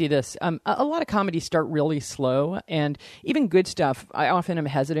excited to see this. A lot of comedies start really slow, and even good stuff, I often am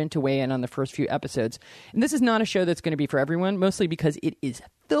hesitant to weigh in on the first few episodes. And this is not a show that's going to be for everyone, mostly because it is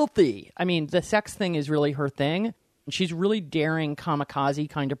filthy. I mean, the sex thing is really her thing. She's really daring kamikaze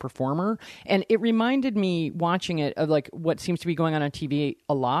kind of performer. And it reminded me watching it of like what seems to be going on TV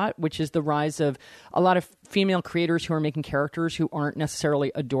a lot, which is the rise of a lot of female creators who are making characters who aren't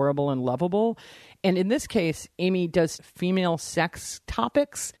necessarily adorable and lovable. And in this case, Amy does female sex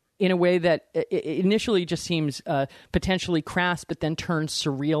topics in a way that initially just seems potentially crass, but then turns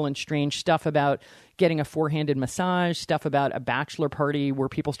surreal and strange. Stuff about getting a four-handed massage, stuff about a bachelor party where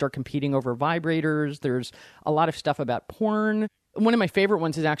people start competing over vibrators. There's a lot of stuff about porn. One of my favorite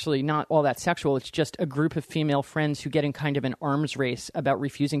ones is actually not all that sexual. It's just a group of female friends who get in kind of an arms race about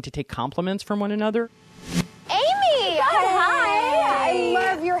refusing to take compliments from one another. Amy! Hi! I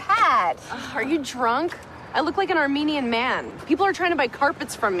love your hat. Are you drunk? I look like an Armenian man. People are trying to buy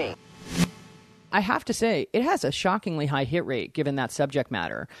carpets from me. I have to say, it has a shockingly high hit rate given that subject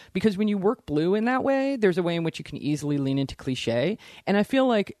matter. Because when you work blue in that way, there's a way in which you can easily lean into cliche. And I feel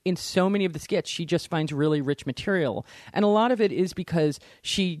like in so many of the skits, she just finds really rich material. And a lot of it is because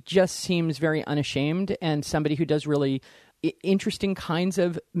she just seems very unashamed and somebody who does really interesting kinds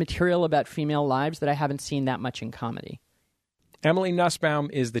of material about female lives that I haven't seen that much in comedy. Emily Nussbaum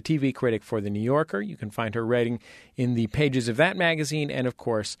is the TV critic for The New Yorker. You can find her writing in the pages of that magazine and, of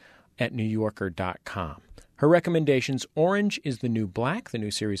course, at newyorker.com. Her recommendations: Orange is the New Black, the new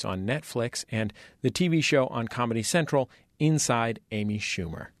series on Netflix, and the TV show on Comedy Central, Inside Amy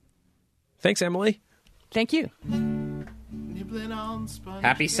Schumer. Thanks, Emily. Thank you.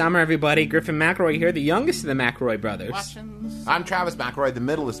 Happy summer, everybody. Griffin McElroy here, the youngest of the McElroy brothers. I'm Travis McElroy, the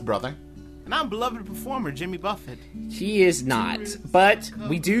middlest brother. And I'm beloved performer Jimmy Buffett. He is not. But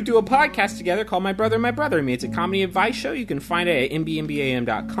we do a podcast together called My Brother and My Brother and Me. It's a comedy advice show. You can find it at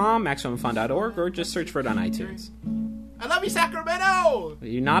mbmbam.com, maximumfun.org, or just search for it on iTunes. I love you, Sacramento!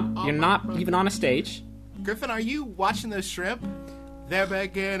 You're not even on a stage. Griffin, are you watching those shrimp? They're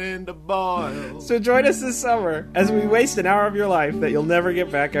beginning to boil. So join us this summer as we waste an hour of your life that you'll never get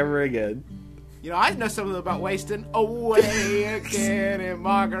back ever again. You know, I know something about wasting away again in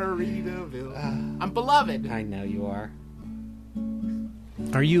Margaritaville. I'm beloved. I know you are.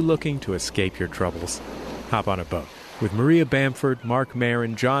 Are you looking to escape your troubles? Hop on a boat with Maria Bamford, Mark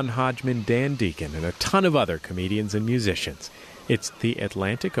Maron, John Hodgman, Dan Deacon, and a ton of other comedians and musicians. It's the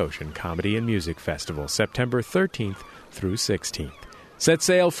Atlantic Ocean Comedy and Music Festival, September 13th through 16th. Set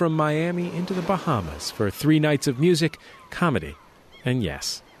sail from Miami into the Bahamas for 3 nights of music, comedy, and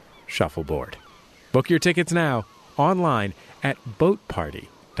yes, shuffleboard. Book your tickets now online at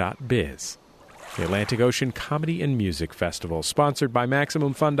boatparty.biz. The Atlantic Ocean Comedy and Music Festival, sponsored by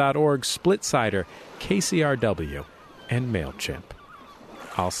MaximumFun.org, Splitsider, KCRW, and MailChimp.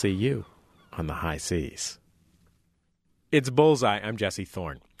 I'll see you on the high seas. It's Bullseye. I'm Jesse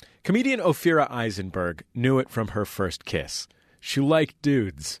Thorne. Comedian Ophira Eisenberg knew it from her first kiss. She liked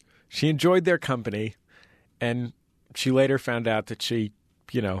dudes. She enjoyed their company, and she later found out that she,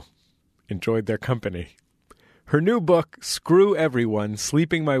 enjoyed their company. Her new book, Screw Everyone,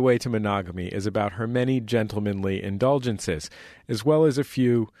 Sleeping My Way to Monogamy, is about her many gentlemanly indulgences, as well as a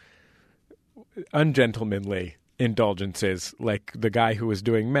few ungentlemanly indulgences, like the guy who was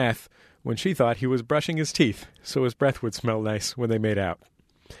doing meth when she thought he was brushing his teeth so his breath would smell nice when they made out.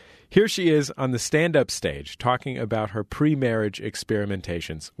 Here she is on the stand-up stage talking about her pre-marriage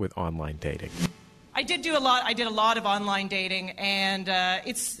experimentations with online dating. I did a lot of online dating, and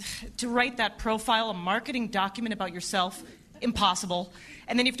it's to write that profile, a marketing document about yourself, impossible.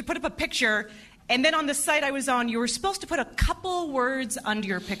 And then you have to put up a picture, and then on the site I was on, you were supposed to put a couple words under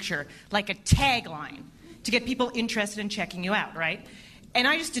your picture, like a tagline, to get people interested in checking you out, right? And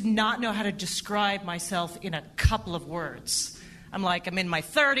I just did not know how to describe myself in a couple of words. I'm in my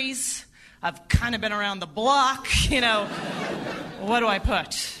 30s, I've kind of been around the block, what do I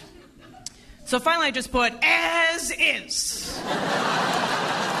put? So finally I just put, as is.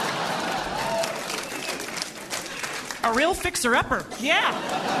 A real fixer-upper, yeah.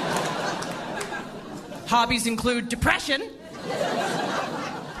 Hobbies include depression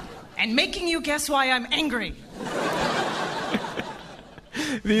and making you guess why I'm angry.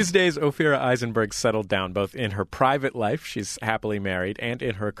 These days, Ophira Eisenberg settled down both in her private life, she's happily married, and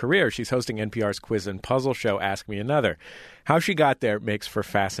in her career. She's hosting NPR's quiz and puzzle show, Ask Me Another. How she got there makes for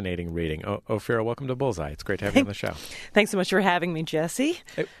fascinating reading. Ophira, welcome to Bullseye. It's great to have you on the show. Thanks so much for having me, Jesse.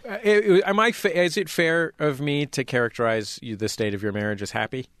 Is it fair of me to characterize the state of your marriage as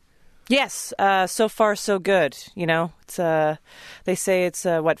happy? Yes, so far so good. It's they say it's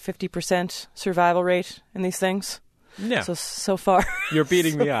 50% survival rate in these things. Yeah. So far. You're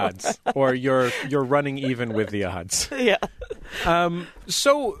beating the odds, or you're running even with the odds. Yeah.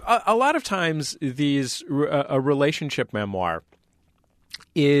 So a lot of times a relationship memoir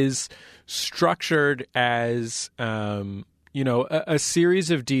is structured as, a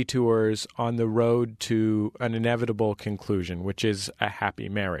series of detours on the road to an inevitable conclusion, which is a happy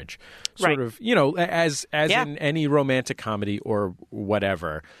marriage. Sort of, as in any romantic comedy or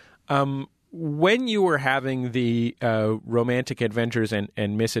whatever. When you were having the romantic adventures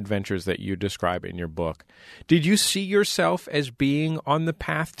and misadventures that you describe in your book, did you see yourself as being on the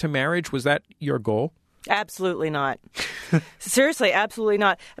path to marriage? Was that your goal? Absolutely not. Seriously, absolutely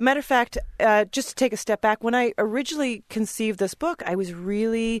not. As a matter of fact, just to take a step back, when I originally conceived this book, I was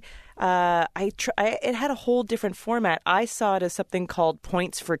really... it had a whole different format. I saw it as something called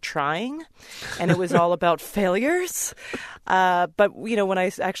Points for Trying, and it was all about failures. But, when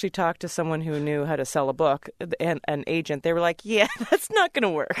I actually talked to someone who knew how to sell a book, and an agent, they were like, yeah, that's not going to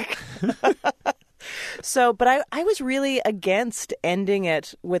work. So, but I was really against ending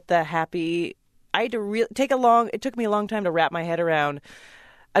it with the happy. I had to it took me a long time to wrap my head around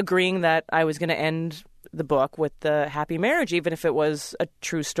agreeing that I was going to end the book with the happy marriage, even if it was a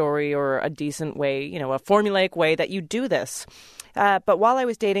true story or a decent way, a formulaic way that you do this. But while I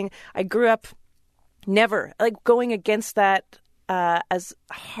was dating, I grew up never going against that as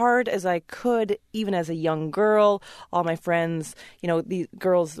hard as I could, even as a young girl. All my friends, these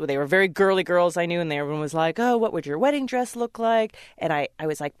girls, they were very girly girls I knew, and everyone was like, oh, what would your wedding dress look like? And I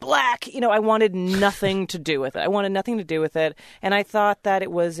was like, black. I wanted nothing to do with it. And I thought that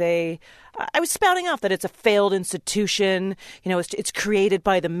it was I was spouting off that it's a failed institution. It's created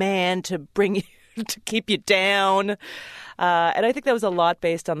by the man to bring you, to keep you down. And I think that was a lot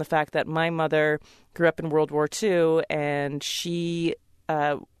based on the fact that my mother grew up in World War II, and she,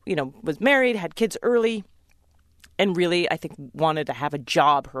 was married, had kids early, and really, I think, wanted to have a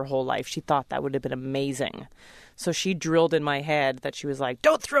job her whole life. She thought that would have been amazing. So she drilled in my head that she was like,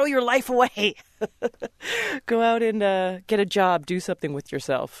 don't throw your life away. Go out and get a job, do something with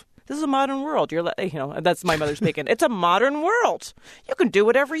yourself. This is a modern world. That's my mother speaking. It's a modern world. You can do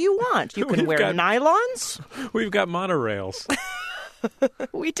whatever you want. You can wear nylons. We've got monorails.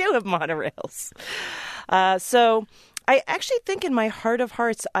 We do have monorails. So I actually think in my heart of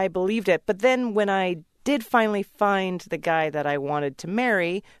hearts, I believed it. But then when I did finally find the guy that I wanted to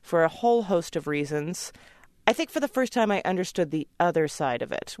marry for a whole host of reasons, I think for the first time I understood the other side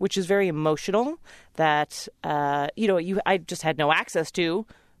of it, which is very emotional, that, I just had no access to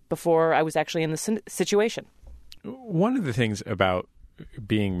before I was actually in the situation. One of the things about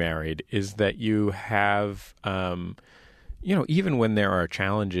being married is that you have, even when there are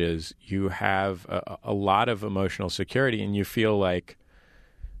challenges, you have a lot of emotional security, and you feel like,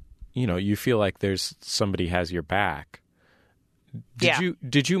 there's somebody has your back.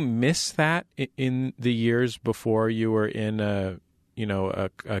 Did you miss that in the years before you were in a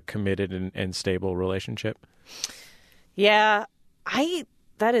committed and stable relationship? Yeah,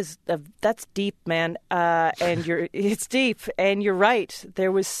 that's deep, man. It's deep, and you're right.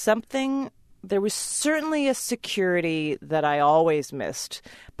 There was certainly a security that I always missed,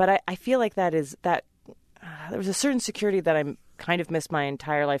 but I feel like there was a certain security that I kind of missed my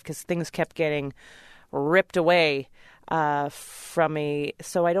entire life because things kept getting ripped away from me.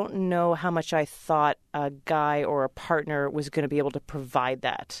 So I don't know how much I thought a guy or a partner was going to be able to provide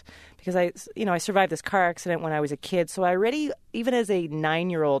that. Because I survived this car accident when I was a kid. So I already, even as a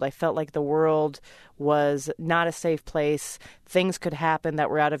 9-year-old, I felt like the world was not a safe place. Things could happen that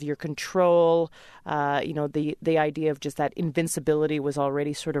were out of your control. The idea of just that invincibility was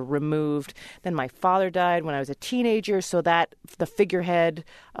already sort of removed. Then my father died when I was a teenager. So that the figurehead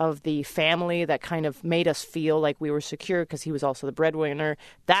of the family that kind of made us feel like we were secure because he was also the breadwinner,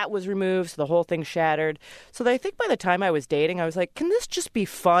 that was removed. So the whole thing shattered. So I think by the time I was dating, I was like, can this just be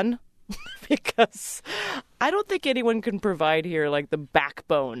fun? Because I don't think anyone can provide here like the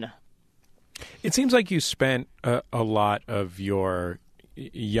backbone. It seems like you spent a lot of your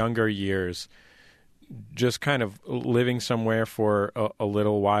younger years just kind of living somewhere for a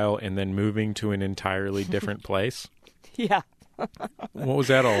little while and then moving to an entirely different place. Yeah. What was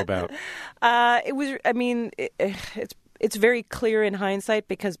that all about? It's very clear in hindsight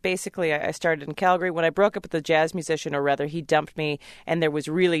because basically I started in Calgary. When I broke up with the jazz musician, or rather he dumped me, and there was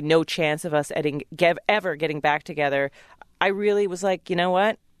really no chance of us ever getting back together, I really was like, you know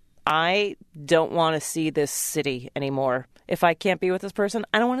what? I don't want to see this city anymore. If I can't be with this person,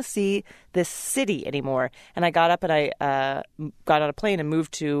 I don't want to see this city anymore. And I got up and I got on a plane and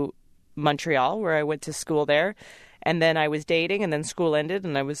moved to Montreal, where I went to school there. And then I was dating, and then school ended,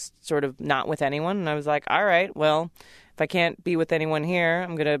 and I was sort of not with anyone. And I was like, all right, well, if I can't be with anyone here,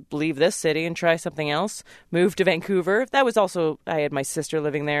 I'm going to leave this city and try something else. Moved to Vancouver. That was also, I had my sister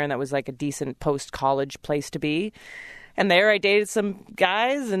living there, and that was like a decent post-college place to be. And there I dated some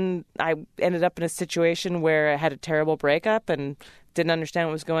guys, and I ended up in a situation where I had a terrible breakup and didn't understand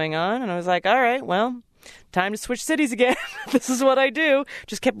what was going on. And I was like, all right, well, time to switch cities again. This is what I do.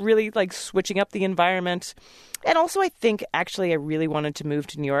 Just kept really like switching up the environment. And also I think actually I really wanted to move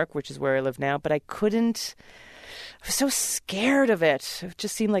to New York, which is where I live now, but I couldn't. I was so scared of it. It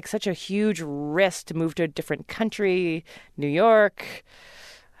just seemed like such a huge risk to move to a different country, New York,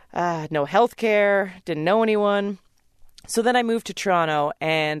 no healthcare, didn't know anyone. So then I moved to Toronto,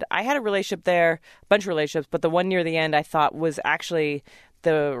 and I had a relationship there, a bunch of relationships, but the one near the end I thought was actually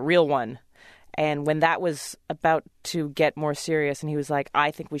the real one. And when that was about to get more serious and he was like,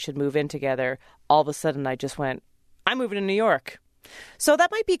 I think we should move in together, all of a sudden I just went, I'm moving to New York. So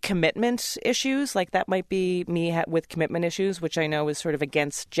that might be commitment issues. Like that might be me with commitment issues, which I know is sort of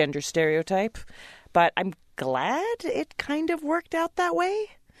against gender stereotype. But I'm glad it kind of worked out that way.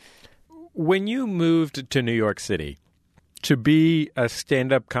 When you moved to New York City to be a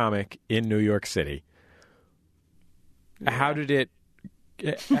stand-up comic in New York City, how did it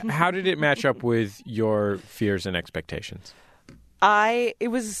match up with your fears and expectations? That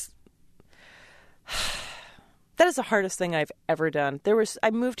is the hardest thing I've ever done.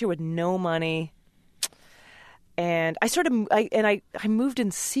 I moved here with no money, and I moved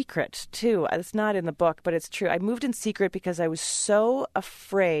in secret too. It's not in the book, but it's true. I moved in secret because I was so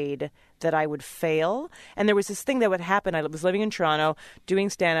afraid that I would fail. And there was this thing that would happen. I was living in Toronto doing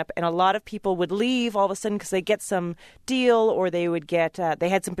stand-up, and a lot of people would leave all of a sudden because they get some deal, or they would get, they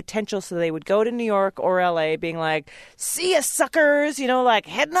had some potential, so they would go to New York or LA being like, see ya, suckers, like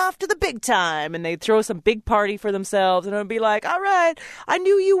heading off to the big time. And they'd throw some big party for themselves, and it would be like, all right, I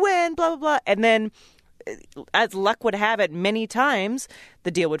knew you win, blah, blah, blah. And then, as luck would have it, many times the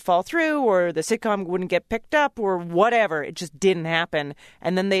deal would fall through, or the sitcom wouldn't get picked up, or whatever. It just didn't happen.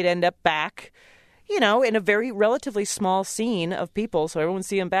 And then they'd end up back, in a very relatively small scene of people. So everyone would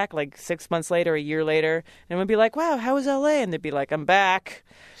see them back like 6 months later, a year later, and would be like, wow, how was LA? And they'd be like, I'm back.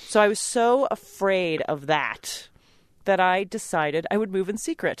 So I was so afraid of that I decided I would move in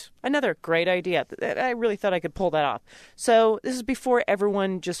secret. Another great idea. I really thought I could pull that off. So this is before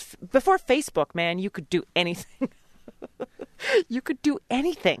before Facebook, man, you could do anything. You could do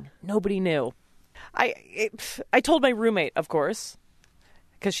anything. Nobody knew. I told my roommate, of course,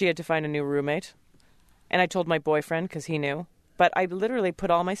 because she had to find a new roommate. And I told my boyfriend because he knew. But I literally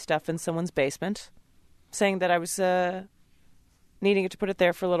put all my stuff in someone's basement, saying that I was needing to put it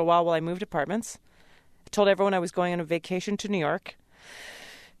there for a little while I moved apartments. Told everyone I was going on a vacation to New York,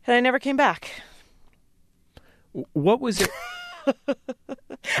 and I never came back. What was it?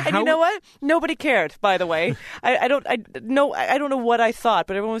 And you know what? Nobody cared, by the way. I don't know what I thought,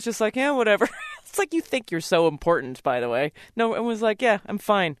 but everyone was just like, yeah, whatever. It's like you think you're so important, by the way. No one was like, yeah, I'm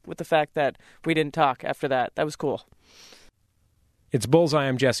fine with the fact that we didn't talk after that. That was cool. It's Bullseye.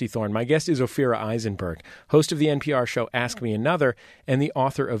 I'm Jesse Thorne. My guest is Ophira Eisenberg, host of the NPR show Ask Me Another, and the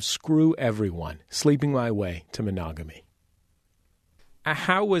author of Screw Everyone, Sleeping My Way to Monogamy.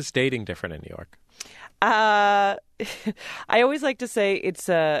 How was dating different in New York? I always like to say it's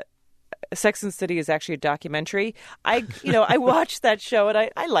Sex and the City is actually a documentary. I watched that show, and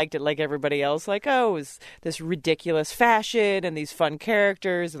I liked it like everybody else. Like, oh, it was this ridiculous fashion and these fun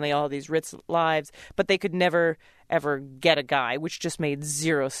characters, and they all had these rich lives, but they could never ever get a guy, which just made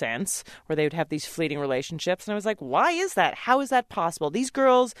zero sense, or they would have these fleeting relationships. And I was like, why is that? How is that possible? These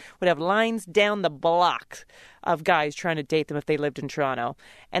girls would have lines down the block of guys trying to date them if they lived in Toronto.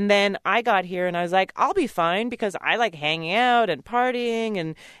 And then I got here and I was like, I'll be fine because I like hanging out and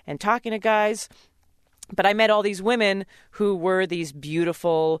partying and talking to guys. But I met all these women who were these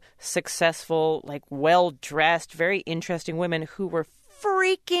beautiful, successful, like well-dressed, very interesting women who were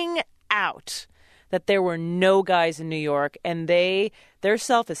freaking out that there were no guys in New York, and their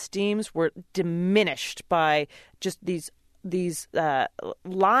self-esteems were diminished by just these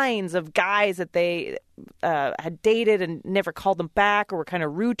lines of guys that they had dated and never called them back, or were kind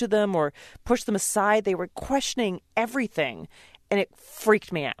of rude to them or pushed them aside. They were questioning everything, and it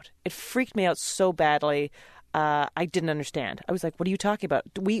freaked me out. It freaked me out so badly. I didn't understand. I was like, what are you talking about?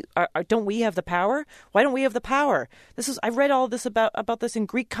 Don't we have the power? Why don't we have the power? I read all this about this in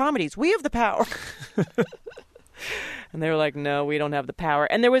Greek comedies. We have the power. And they were like, no, we don't have the power.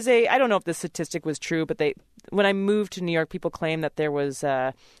 And there was I don't know if this statistic was true, but when I moved to New York, people claimed that there was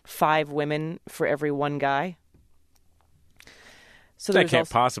 5 women for every 1 guy. So that can't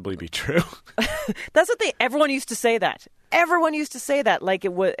possibly be true. That's what everyone used to say that. Everyone used to say that, like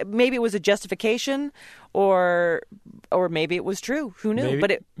maybe it was a justification, or maybe it was true. Who knew?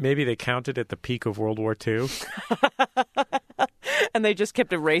 Maybe they counted at the peak of World War II, and they just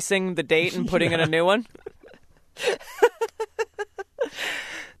kept erasing the date and putting in a new one.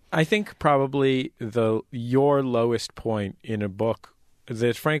 I think probably your lowest point in a book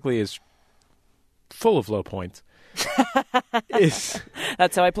that, frankly, is full of low points. That's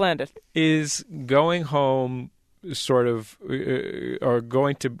how I planned it. Is going home. Sort of, or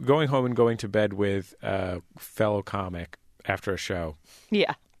going home and going to bed with a fellow comic after a show.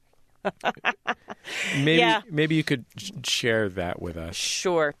 Yeah. Maybe you could share that with us.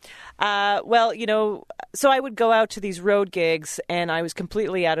 Sure. Well, so I would go out to these road gigs, and I was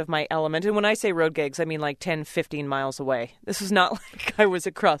completely out of my element. And when I say road gigs, I mean like 10, 15 miles away. This was not like I was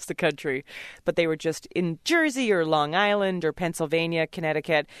across the country, but they were just in Jersey or Long Island or Pennsylvania,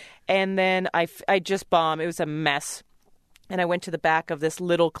 Connecticut. And then I just bombed. It was a mess. And I went to the back of this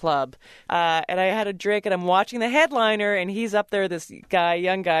little club, and I had a drink, and I'm watching the headliner, and he's up there, this guy,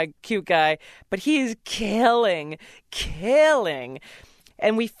 young guy, cute guy, but he's killing.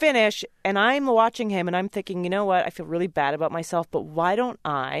 And we finish, and I'm watching him, and I'm thinking, you know what? I feel really bad about myself, but why don't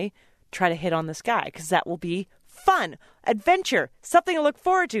I try to hit on this guy? Because that will be fun, adventure, something to look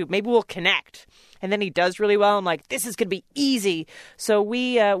forward to. Maybe we'll connect. And then he does really well. I'm like, this is going to be easy. So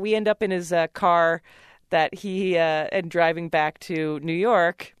we end up in his car that he and driving back to New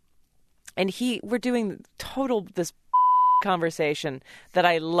York, and we're doing this conversation that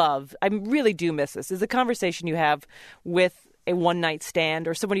I love. I really do miss this. Is a conversation you have with a one-night stand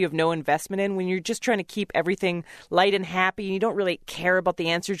or someone you have no investment in when you're just trying to keep everything light and happy and you don't really care about the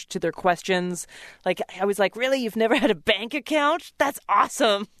answers to their questions. Like, I was like, really? You've never had a bank account? That's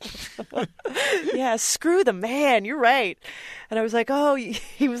awesome. Yeah, screw the man. You're right. And I was like, oh,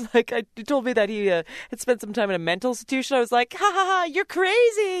 he was like, he told me that he had spent some time in a mental institution. I was like, ha ha ha, you're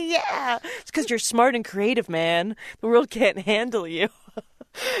crazy. Yeah. It's because you're smart and creative, man. The world can't handle you.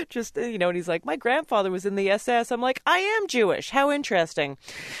 Just, and he's like, my grandfather was in the SS. I'm like, I am Jewish. How interesting.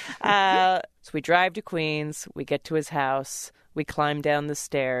 So we drive to Queens. We get to his house. We climb down the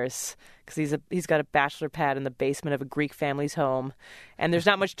stairs because he's got a bachelor pad in the basement of a Greek family's home. And there's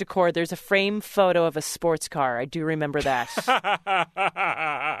not much decor. There's a framed photo of a sports car. I do remember that.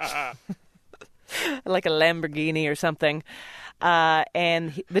 Like a Lamborghini or something.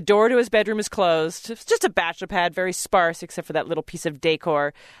 And the door to his bedroom is closed. It's just a bachelor pad, very sparse, except for that little piece of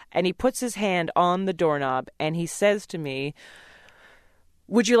decor. And he puts his hand on the doorknob, and he says to me,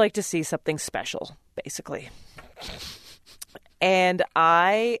 would you like to see something special, basically? And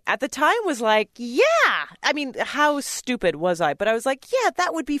I, at the time, was like, yeah. I mean, how stupid was I? But I was like, yeah,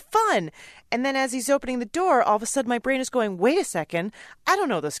 that would be fun. And then as he's opening the door, all of a sudden my brain is going, wait a second. I don't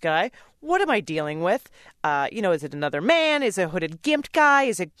know this guy. What am I dealing with? Is it another man? Is it a hooded gimped guy?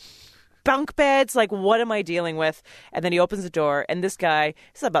 Is it bunk beds? Like, what am I dealing with? And then he opens the door, and this guy,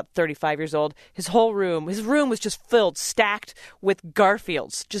 he's about 35 years old. His room was just filled, stacked with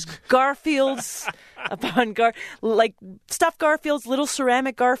Garfields. Just Garfields upon like stuffed Garfields, little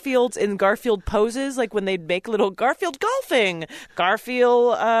ceramic Garfields in Garfield poses, like when they'd make little Garfield golfing,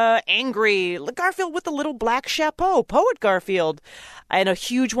 Garfield angry, Garfield with a little black chapeau, Poet Garfield, and a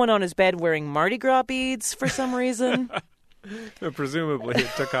huge one on his bed wearing Mardi Gras beads for some reason. Presumably it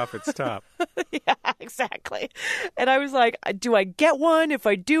took off its top. Yeah, exactly. And I was like, do I get one if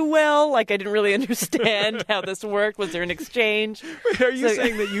I do well? Like, I didn't really understand how this worked. Was there an exchange? Wait, are you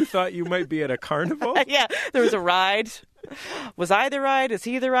saying that you thought you might be at a carnival? Yeah, there was a ride. Was I the ride? Is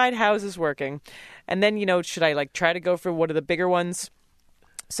he the ride? How is this working? And then, should I try to go for one of the bigger ones?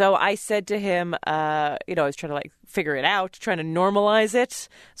 So I said to him, I was trying to figure it out, trying to normalize it.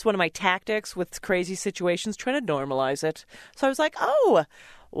 It's one of my tactics with crazy situations, trying to normalize it. So I was like, oh,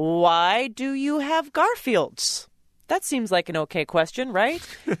 why do you have Garfields? That seems like an okay question, right?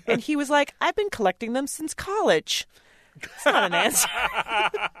 And he was like, I've been collecting them since college. It's not an answer.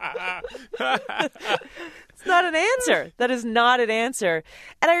 It's not an answer. That is not an answer.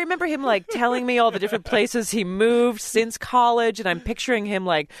 And I remember him telling me all the different places he moved since college, and I'm picturing him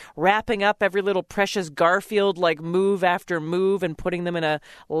wrapping up every little precious Garfield move after move and putting them in a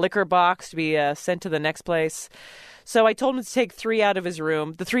liquor box to be sent to the next place. So I told him to take 3 out of his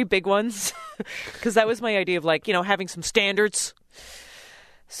room, the 3 big ones, because that was my idea of having some standards.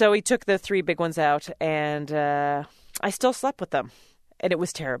 So he took the 3 big ones out, and I still slept with them, and it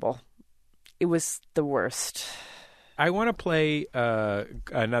was terrible. It was the worst. I want to play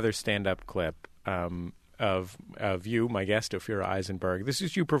another stand-up clip of you, my guest, Ophira Eisenberg. This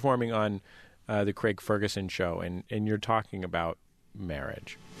is you performing on the Craig Ferguson show, and you're talking about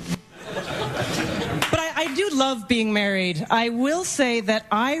marriage. But I do love being married. I will say that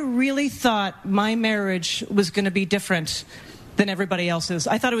I really thought my marriage was going to be different than everybody else's.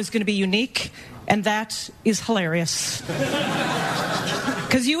 I thought it was going to be unique, and that is hilarious.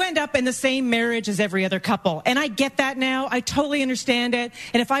 Because you end up in the same marriage as every other couple. And I get that now. I totally understand it.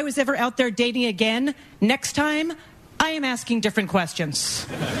 And if I was ever out there dating again, next time, I am asking different questions.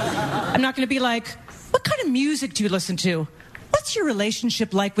 I'm not going to be like, what kind of music do you listen to? What's your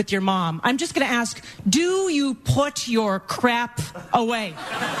relationship like with your mom? I'm just going to ask, do you put your crap away?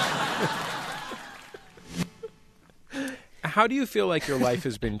 How do you feel like your life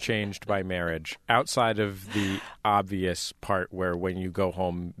has been changed by marriage, outside of the obvious part where when you go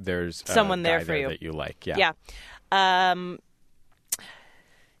home, there's someone there guy for you that you like? Yeah.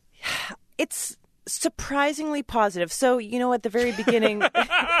 It's surprisingly positive. So, at the very beginning...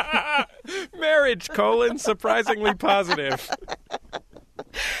 Marriage, surprisingly positive.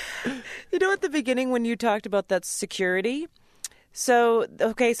 At the beginning when you talked about that security... So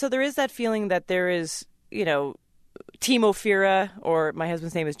there is that feeling that there is, Team Ophira, or my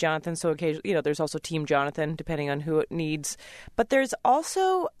husband's name is Jonathan, so occasionally, there's also Team Jonathan, depending on who it needs. But there's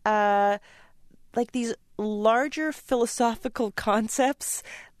also like these larger philosophical concepts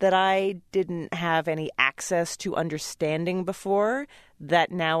that I didn't have any access to understanding before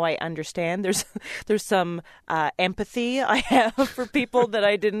that now I understand. There's some empathy I have for people that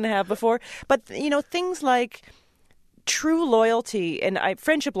I didn't have before. But, things like true loyalty, and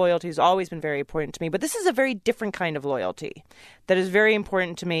friendship loyalty has always been very important to me, but this is a very different kind of loyalty that is very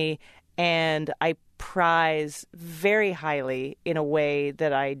important to me, and I prize very highly in a way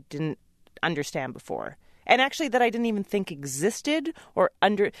that I didn't understand before. And actually that I didn't even think existed, or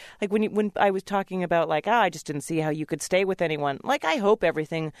when I was talking about I just didn't see how you could stay with anyone. I hope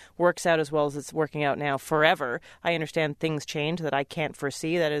everything works out as well as it's working out now forever. I understand things change that I can't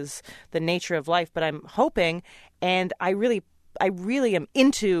foresee. That is the nature of life, but I'm hoping, and I really am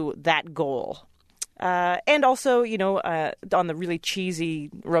into that goal. And also, on the really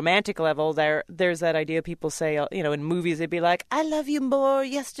cheesy romantic level, there's that idea people say, in movies, they'd be like, I love you more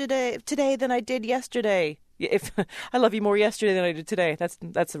today than I did yesterday. If I love you more yesterday than I did today,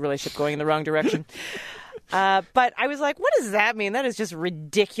 that's the relationship going in the wrong direction. But I was like, what does that mean? That is just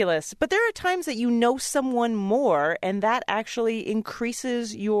ridiculous. But there are times that you know someone more, and that actually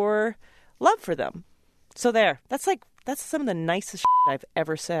increases your love for them. So that's some of the nicest shit I've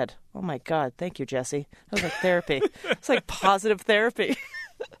ever said. Oh, my God. Thank you, Jesse. That was like therapy. It's like positive therapy.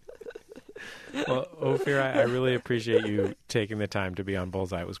 Well, Ophira, I really appreciate you taking the time to be on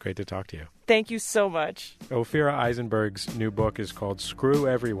Bullseye. It was great to talk to you. Thank you so much. Ophira Eisenberg's new book is called Screw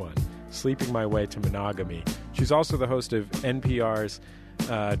Everyone, Sleeping My Way to Monogamy. She's also the host of NPR's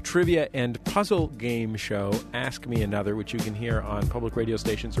trivia and puzzle game show, Ask Me Another, which you can hear on public radio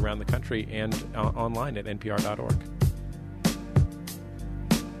stations around the country and online at npr.org.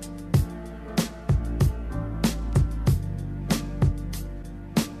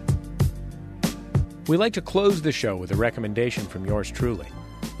 We like to close the show with a recommendation from yours truly.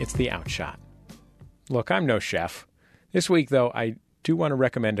 It's The Outshot. Look, I'm no chef. This week, though, I do want to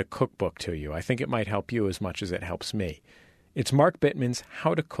recommend a cookbook to you. I think it might help you as much as it helps me. It's Mark Bittman's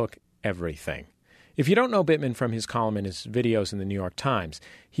How to Cook Everything. If you don't know Bittman from his column and his videos in the New York Times,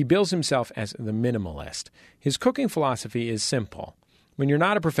 he bills himself as the minimalist. His cooking philosophy is simple. When you're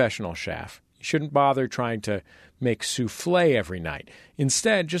not a professional chef, you shouldn't bother trying to make souffle every night.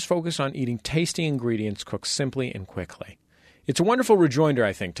 Instead, just focus on eating tasty ingredients cooked simply and quickly. It's a wonderful rejoinder,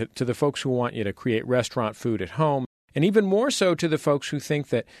 I think, to the folks who want you to create restaurant food at home, and even more so to the folks who think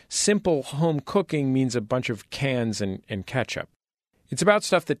that simple home cooking means a bunch of cans and ketchup. It's about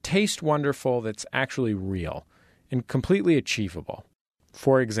stuff that tastes wonderful, that's actually real, and completely achievable.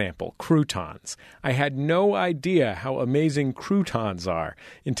 For example, croutons. I had no idea how amazing croutons are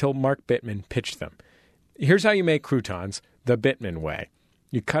until Mark Bittman pitched them. Here's how you make croutons the Bittman way.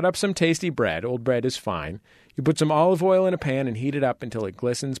 You cut up some tasty bread. Old bread is fine. You put some olive oil in a pan and heat it up until it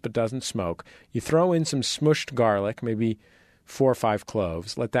glistens but doesn't smoke. You throw in some smushed garlic, maybe 4 or 5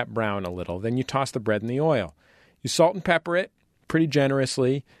 cloves. Let that brown a little. Then you toss the bread in the oil. You salt and pepper it pretty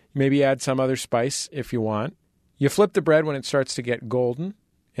generously. Maybe add some other spice if you want. You flip the bread when it starts to get golden,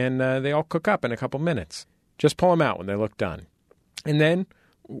 and they all cook up in a couple minutes. Just pull them out when they look done. And then,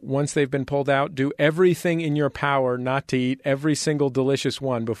 once they've been pulled out, do everything in your power not to eat every single delicious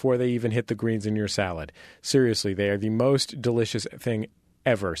one before they even hit the greens in your salad. Seriously, they are the most delicious thing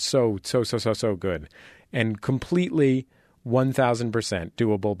ever. So good. And completely 1,000%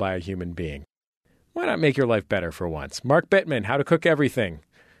 doable by a human being. Why not make your life better for once? Mark Bittman, How to Cook Everything.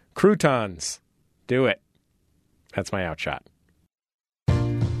 Croutons. Do it. That's my outshot.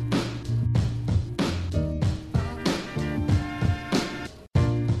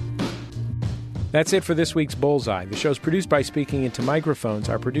 That's it for this week's Bullseye. The show's produced by Speaking Into Microphones.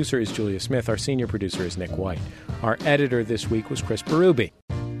 Our producer is Julia Smith. Our senior producer is Nick White. Our editor this week was Chris Berube.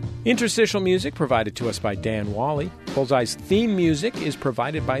 Interstitial music provided to us by Dan Wally. Bullseye's theme music is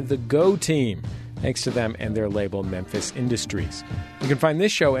provided by the Go Team. Thanks to them and their label, Memphis Industries. You can find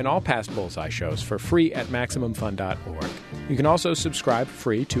this show and all past Bullseye shows for free at MaximumFun.org. You can also subscribe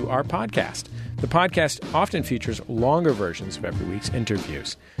free to our podcast. The podcast often features longer versions of every week's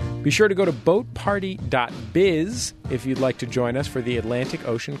interviews. Be sure to go to boatparty.biz if you'd like to join us for the Atlantic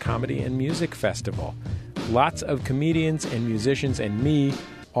Ocean Comedy and Music Festival. Lots of comedians and musicians and me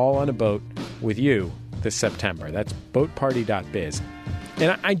all on a boat with you this September. That's boatparty.biz.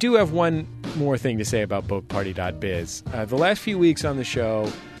 And I do have one more thing to say about boatparty.biz. The last few weeks on the show,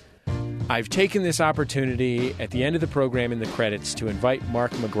 I've taken this opportunity at the end of the program in the credits to invite Mark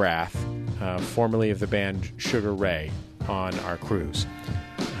McGrath, formerly of the band Sugar Ray, on our cruise.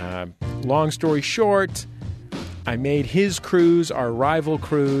 Long story short, I made his cruise our rival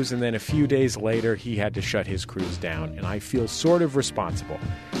cruise, and then a few days later, he had to shut his cruise down, and I feel sort of responsible.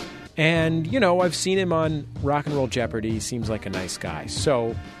 And, you know, I've seen him on Rock and Roll Jeopardy. He seems like a nice guy.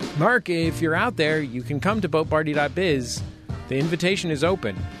 So, Mark, if you're out there, you can come to boatparty.biz. The invitation is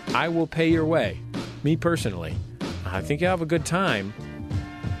open. I will pay your way. Me personally. I think you'll have a good time.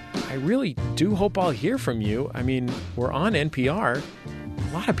 I really do hope I'll hear from you. I mean, we're on NPR.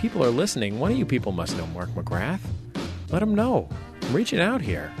 A lot of people are listening. One of you people must know Mark McGrath. Let him know. I'm reaching out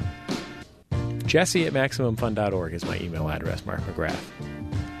here. Jesse at MaximumFun.org is my email address, Mark McGrath.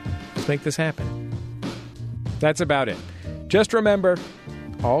 Let's make this happen. That's about it. Just remember,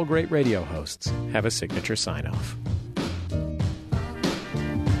 all great radio hosts have a signature sign-off.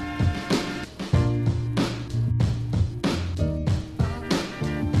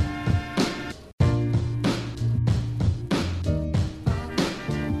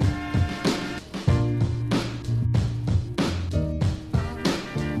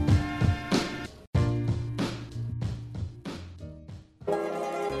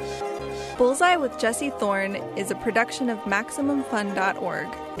 Bullseye with Jesse Thorne is a production of MaximumFun.org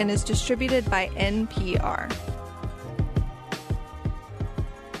and is distributed by NPR.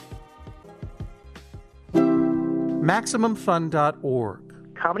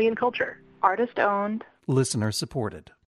 MaximumFun.org. Comedy and culture. Artist owned. Listener supported.